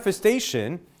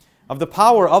manifestation of the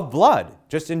power of blood,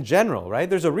 just in general, right?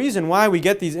 There's a reason why we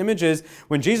get these images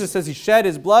when Jesus says he shed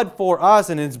his blood for us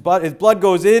and his blood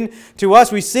goes in to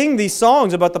us. We sing these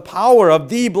songs about the power of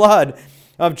the blood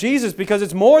of Jesus because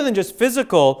it's more than just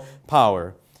physical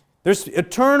power. There's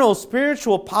eternal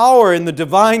spiritual power in the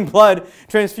divine blood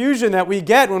transfusion that we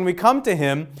get when we come to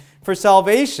him for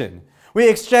salvation. We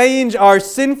exchange our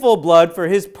sinful blood for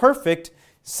his perfect,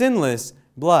 sinless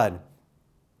blood.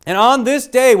 And on this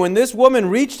day, when this woman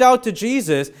reached out to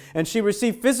Jesus and she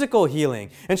received physical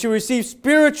healing and she received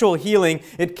spiritual healing,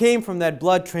 it came from that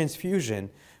blood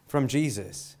transfusion from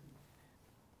Jesus.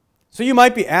 So you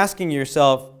might be asking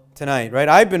yourself tonight, right?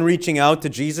 I've been reaching out to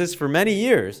Jesus for many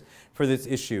years for this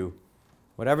issue,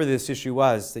 whatever this issue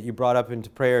was that you brought up into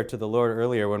prayer to the Lord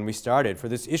earlier when we started, for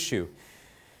this issue.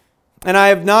 And I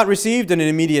have not received an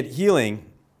immediate healing.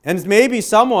 And maybe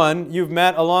someone you've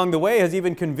met along the way has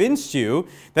even convinced you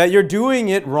that you're doing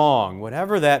it wrong.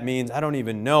 Whatever that means, I don't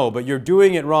even know, but you're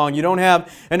doing it wrong. You don't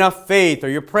have enough faith, or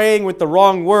you're praying with the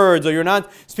wrong words, or you're not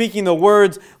speaking the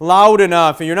words loud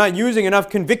enough, and you're not using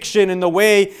enough conviction in the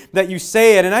way that you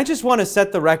say it. And I just want to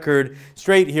set the record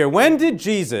straight here. When did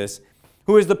Jesus,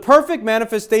 who is the perfect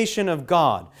manifestation of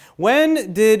God,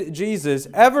 when did Jesus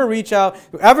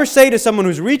ever say to someone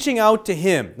who's reaching out to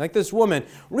him, like this woman,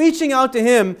 reaching out to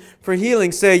him for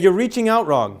healing, say, you're reaching out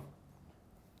wrong?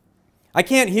 I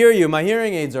can't hear you. My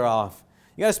hearing aids are off.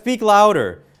 You got to speak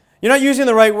louder. You're not using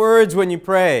the right words when you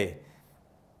pray.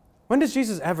 When does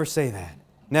Jesus ever say that?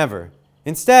 Never.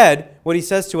 Instead, what he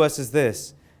says to us is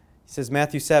this. He says,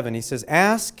 Matthew 7, he says,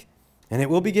 ask, and it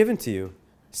will be given to you.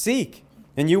 Seek,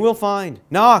 and you will find.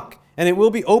 Knock, and it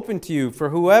will be open to you.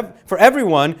 For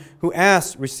everyone who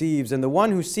asks receives, and the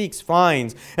one who seeks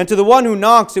finds. And to the one who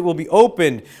knocks it will be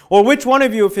opened. Or which one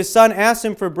of you, if his son asks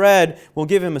him for bread, will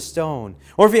give him a stone?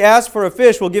 Or if he asks for a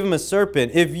fish, will give him a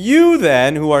serpent? If you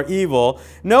then, who are evil,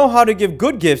 know how to give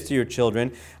good gifts to your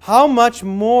children, how much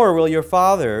more will your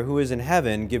Father who is in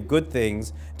heaven give good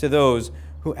things to those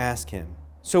who ask him?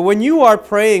 So when you are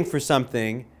praying for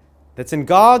something that's in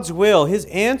God's will, his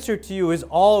answer to you is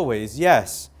always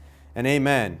yes and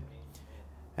amen.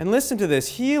 And listen to this,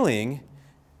 healing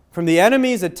from the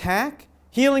enemy's attack,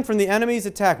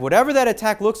 whatever that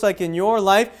attack looks like in your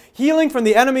life, healing from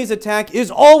the enemy's attack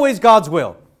is always God's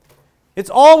will. It's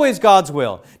always God's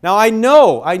will. Now I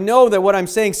know that what I'm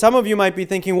saying, some of you might be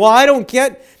thinking, well, I don't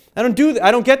get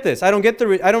this. I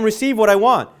don't receive what I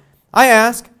want. I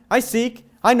ask, I seek,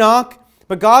 I knock,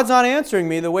 but God's not answering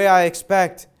me the way I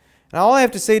expect. And all I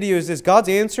have to say to you is this, God's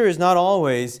answer is not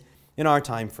always in our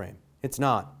time frame. It's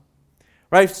not.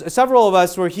 Right? Several of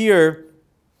us were here,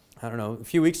 I don't know, a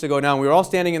few weeks ago now, and we were all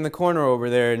standing in the corner over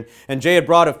there, and Jay had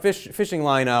brought a fishing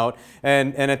line out,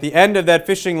 and at the end of that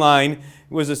fishing line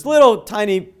was this little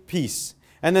tiny piece.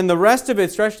 And then the rest of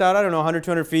it stretched out, 100,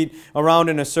 200 feet around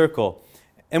in a circle.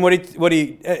 And what it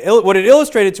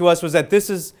illustrated to us was that this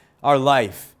is our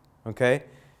life, okay?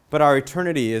 But our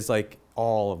eternity is like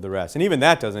all of the rest. And even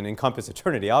that doesn't encompass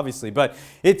eternity, obviously. But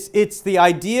it's the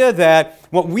idea that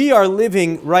what we are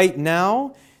living right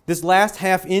now, this last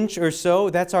half inch or so,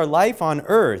 that's our life on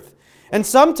earth. And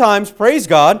sometimes, praise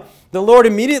God, the Lord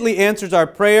immediately answers our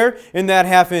prayer in that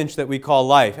half inch that we call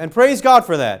life. And praise God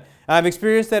for that. I've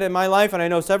experienced that in my life, and I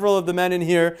know several of the men in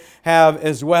here have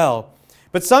as well.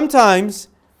 But sometimes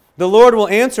the Lord will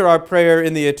answer our prayer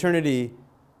in the eternity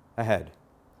ahead.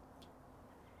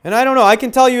 And I don't know, I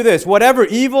can tell you this, whatever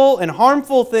evil and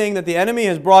harmful thing that the enemy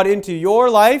has brought into your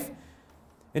life,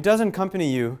 it doesn't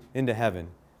accompany you into heaven.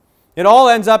 It all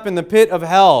ends up in the pit of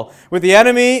hell. With the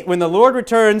enemy, when the Lord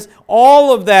returns,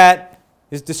 all of that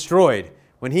is destroyed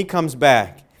when he comes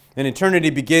back and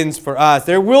eternity begins for us.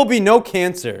 There will be no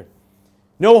cancer,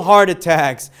 no heart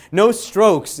attacks, no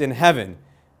strokes in heaven.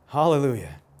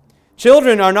 Hallelujah.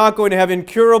 Children are not going to have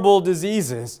incurable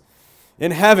diseases in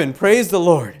heaven. Praise the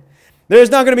Lord. There's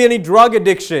not going to be any drug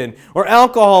addiction or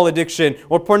alcohol addiction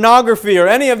or pornography or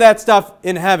any of that stuff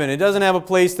in heaven. It doesn't have a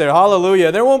place there.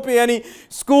 Hallelujah. There won't be any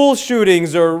school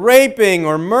shootings or raping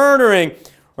or murdering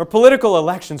or political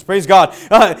elections. Praise God.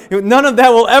 None of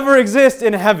that will ever exist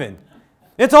in heaven.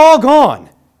 It's all gone.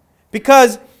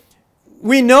 Because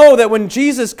we know that when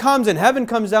Jesus comes and heaven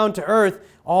comes down to earth,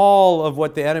 all of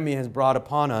what the enemy has brought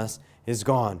upon us is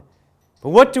gone.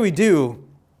 But what do we do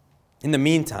in the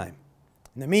meantime?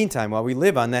 In the meantime, while we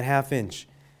live on that half inch,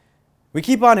 we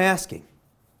keep on asking,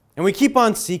 and we keep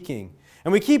on seeking,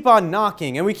 and we keep on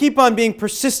knocking, and we keep on being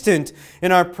persistent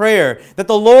in our prayer that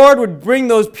the Lord would bring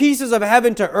those pieces of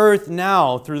heaven to earth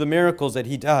now through the miracles that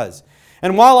he does.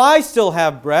 And while I still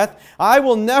have breath, I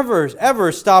will never,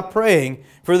 ever stop praying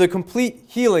for the complete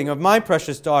healing of my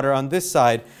precious daughter on this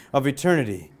side of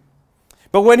eternity.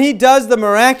 But when he does the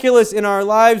miraculous in our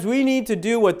lives, we need to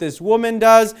do what this woman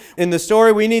does in the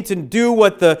story. We need to do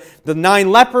what the 9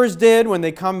 lepers did when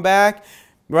they come back,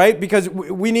 right? Because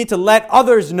we need to let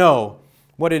others know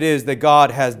what it is that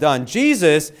God has done.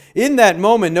 Jesus, in that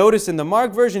moment, notice in the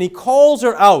Mark version, he calls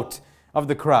her out of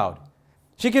the crowd.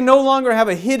 She can no longer have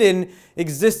a hidden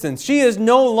existence. She is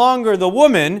no longer the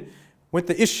woman with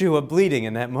the issue of bleeding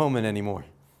in that moment anymore.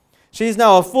 She is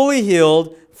now a fully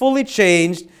healed, fully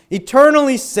changed,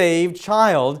 eternally saved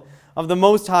child of the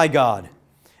Most High God.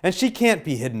 And she can't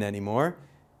be hidden anymore.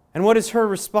 And what is her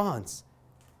response?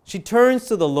 She turns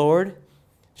to the Lord.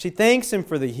 She thanks him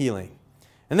for the healing.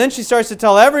 And then she starts to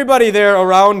tell everybody there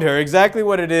around her exactly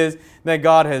what it is that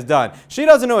God has done. She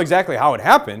doesn't know exactly how it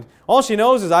happened. All she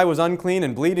knows is I was unclean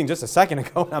and bleeding just a second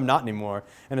ago, and I'm not anymore.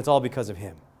 And it's all because of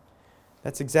him.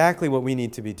 That's exactly what we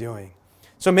need to be doing.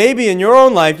 So maybe in your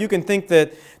own life, you can think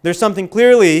that there's something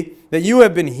clearly that you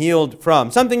have been healed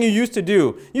from. Something you used to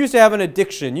do. You used to have an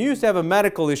addiction. You used to have a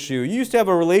medical issue. You used to have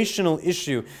a relational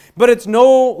issue. But it's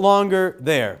no longer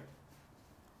there.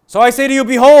 So I say to you,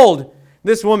 behold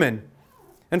this woman,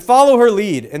 and follow her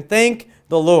lead, and thank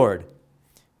the Lord.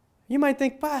 You might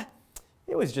think,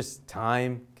 it was just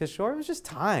time, Kishore. It was just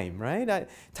time, right?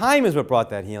 Time is what brought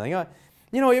that healing.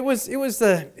 It was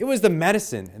the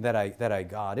medicine that I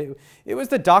got. It was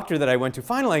the doctor that I went to.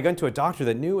 Finally, I got to a doctor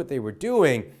that knew what they were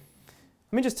doing.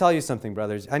 Let me just tell you something,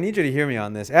 brothers. I need you to hear me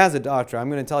on this. As a doctor, I'm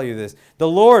going to tell you this. The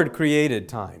Lord created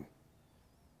time.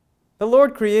 The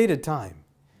Lord created time.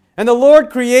 And the Lord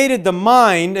created the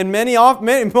mind and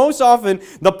most often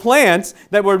the plants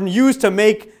that were used to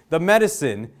make the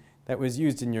medicine that was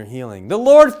used in your healing. The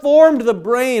Lord formed the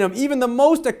brain of even the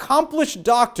most accomplished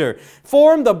doctor,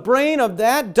 formed the brain of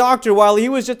that doctor while he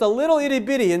was just a little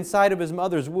itty-bitty inside of his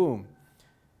mother's womb.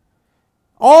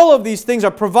 All of these things are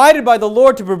provided by the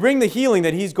Lord to bring the healing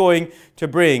that He's going to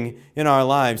bring in our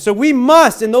lives. So we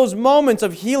must, in those moments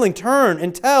of healing, turn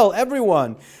and tell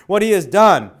everyone what He has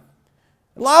done.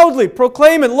 Loudly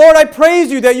proclaim it. Lord, I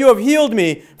praise you that you have healed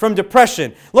me from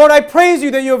depression. Lord, I praise you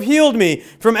that you have healed me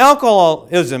from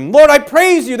alcoholism. Lord, I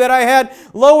praise you that I had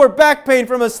lower back pain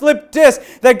from a slipped disc.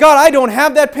 That, God, I don't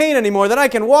have that pain anymore. That I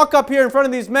can walk up here in front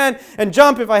of these men and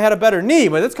jump if I had a better knee.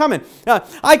 But it's coming.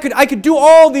 I could do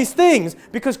all these things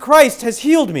because Christ has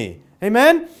healed me.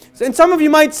 Amen? And some of you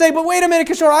might say, but wait a minute,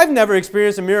 Kishore, I've never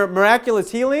experienced a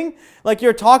miraculous healing like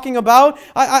you're talking about.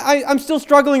 I'm still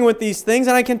struggling with these things,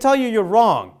 and I can tell you you're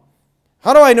wrong.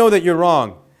 How do I know that you're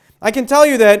wrong? I can tell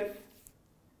you that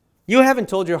you haven't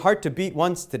told your heart to beat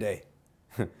once today.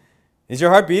 Is your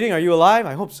heart beating? Are you alive?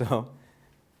 I hope so.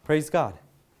 Praise God.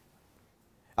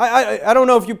 I don't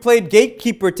know if you played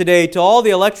gatekeeper today to all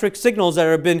the electric signals that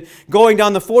have been going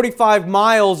down the 45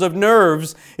 miles of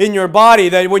nerves in your body,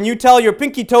 that when you tell your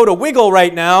pinky toe to wiggle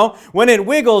right now, when it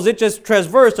wiggles, it just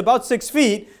traversed about 6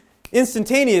 feet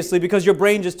instantaneously because your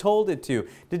brain just told it to.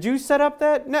 Did you set up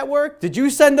that network? Did you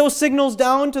send those signals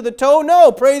down to the toe?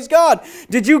 No, praise God.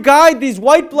 Did you guide these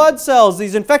white blood cells,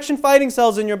 these infection-fighting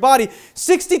cells in your body?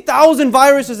 60,000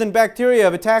 viruses and bacteria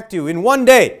have attacked you in one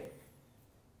day.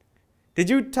 Did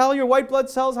you tell your white blood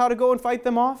cells how to go and fight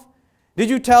them off? Did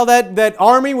you tell that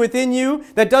army within you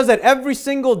that does that every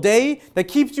single day, that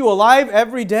keeps you alive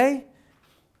every day?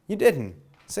 You didn't.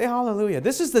 Say hallelujah.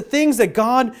 This is the things that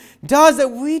God does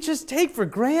that we just take for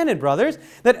granted, brothers.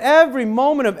 That every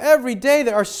moment of every day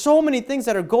there are so many things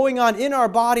that are going on in our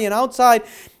body and outside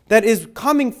that is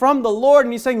coming from the Lord.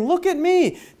 And He's saying, look at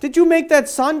me. Did you make that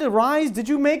sun to rise? Did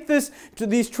you make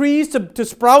these trees to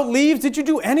sprout leaves? Did you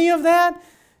do any of that?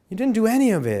 You didn't do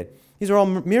any of it. These are all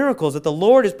miracles that the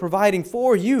Lord is providing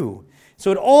for you. So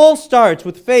it all starts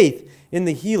with faith in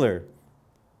the healer.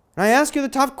 And I ask you the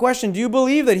tough question, do you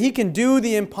believe that He can do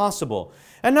the impossible?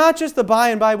 And not just the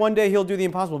by and by one day He'll do the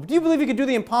impossible, but do you believe He can do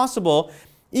the impossible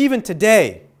even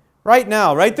today, right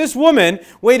now, right? This woman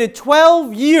waited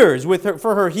 12 years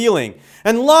for her healing,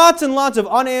 and lots of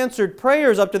unanswered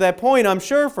prayers up to that point, I'm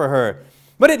sure, for her.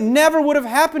 But it never would have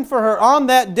happened for her on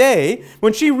that day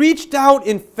when she reached out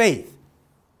in faith.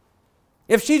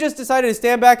 If she just decided to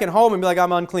stand back at home and be like,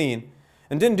 I'm unclean,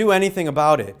 and didn't do anything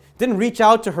about it, didn't reach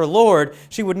out to her Lord,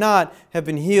 she would not have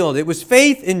been healed. It was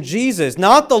faith in Jesus,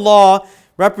 not the law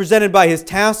represented by His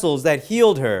tassels, that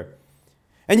healed her.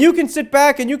 And you can sit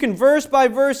back and you can verse by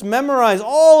verse memorize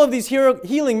all of these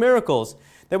healing miracles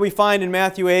that we find in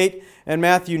Matthew 8 and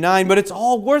Matthew 9, but it's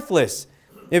all worthless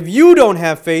if you don't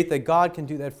have faith that God can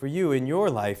do that for you in your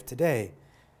life today.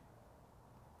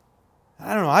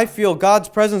 I don't know, I feel God's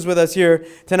presence with us here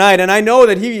tonight, and I know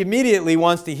that He immediately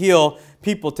wants to heal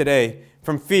people today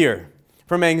from fear,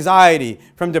 from anxiety,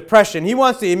 from depression. He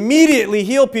wants to immediately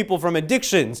heal people from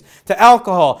addictions, to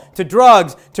alcohol, to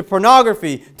drugs, to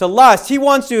pornography, to lust. He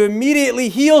wants to immediately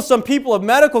heal some people of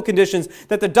medical conditions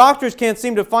that the doctors can't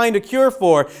seem to find a cure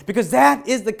for, because that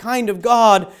is the kind of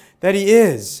God that He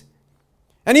is.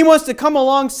 And He wants to come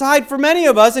alongside for many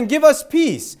of us and give us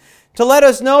peace, to let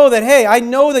us know that, hey, I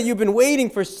know that you've been waiting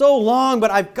for so long, but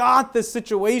I've got this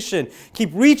situation.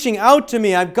 Keep reaching out to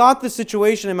me. I've got this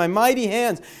situation in my mighty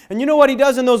hands. And you know what He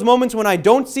does in those moments when I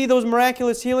don't see those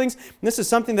miraculous healings? And this is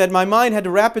something that my mind had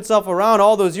to wrap itself around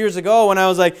all those years ago when I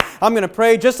was like, I'm going to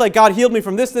pray just like God healed me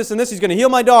from this, and this. He's going to heal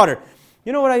my daughter.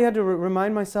 You know what I had to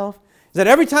remind myself? Is that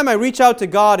every time I reach out to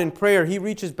God in prayer, He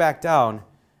reaches back down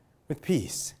with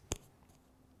peace.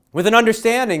 With an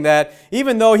understanding that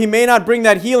even though He may not bring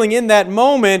that healing in that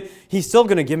moment, He's still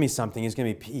going to give me something. He's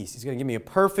going to give me peace. He's going to give me a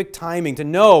perfect timing to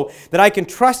know that I can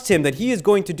trust Him, that He is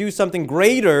going to do something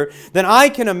greater than I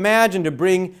can imagine to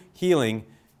bring healing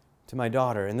to my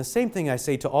daughter. And the same thing I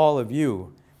say to all of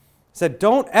you, is that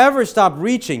don't ever stop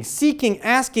reaching, seeking,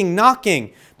 asking,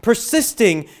 knocking,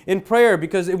 persisting in prayer,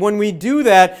 because when we do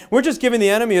that, we're just giving the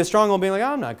enemy a stronghold, being like,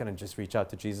 I'm not going to just reach out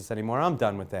to Jesus anymore. I'm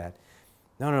done with that.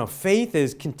 No. Faith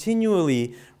is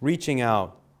continually reaching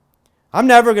out. I'm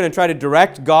never going to try to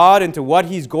direct God into what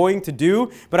He's going to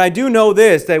do, but I do know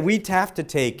this, that we have to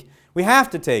take We have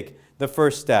to take the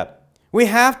first step. We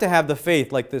have to have the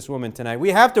faith like this woman tonight.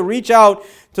 We have to reach out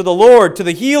to the Lord, to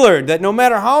the healer, that no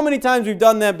matter how many times we've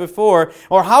done that before,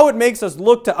 or how it makes us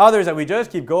look to others that we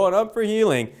just keep going up for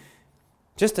healing,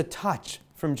 just a touch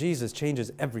from Jesus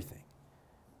changes everything.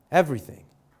 Everything.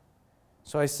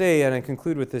 So I say, and I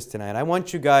conclude with this tonight, I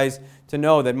want you guys to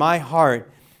know that my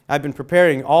heart, I've been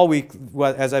preparing all week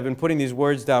as I've been putting these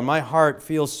words down, my heart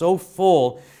feels so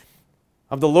full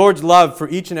of the Lord's love for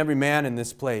each and every man in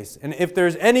this place. And if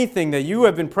there's anything that you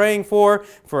have been praying for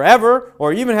forever,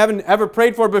 or even haven't ever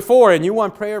prayed for before, and you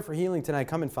want prayer for healing tonight,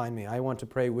 come and find me. I want to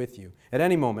pray with you at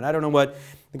any moment. I don't know what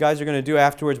the guys are going to do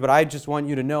afterwards, but I just want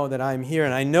you to know that I'm here,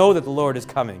 and I know that the Lord is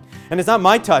coming. And it's not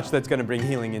my touch that's going to bring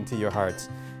healing into your hearts.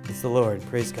 It's the Lord.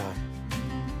 Praise God.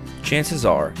 Chances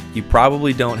are, you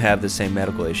probably don't have the same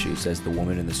medical issues as the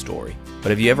woman in the story. But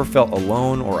have you ever felt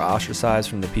alone or ostracized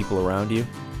from the people around you?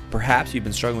 Perhaps you've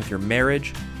been struggling with your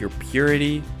marriage, your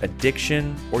purity,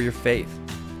 addiction, or your faith.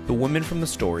 The woman from the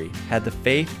story had the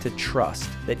faith to trust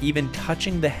that even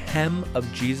touching the hem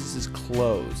of Jesus'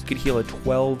 clothes could heal a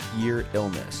 12-year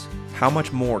illness. How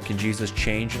much more can Jesus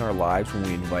change in our lives when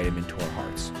we invite him into our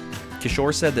hearts?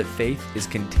 Kishore said that faith is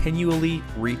continually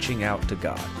reaching out to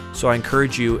God. So I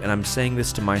encourage you, and I'm saying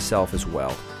this to myself as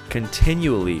well,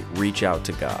 continually reach out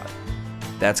to God.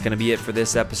 That's going to be it for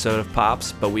this episode of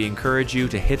Pops, but we encourage you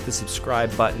to hit the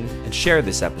subscribe button and share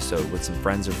this episode with some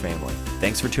friends or family.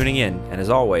 Thanks for tuning in, and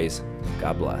as always,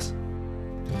 God bless.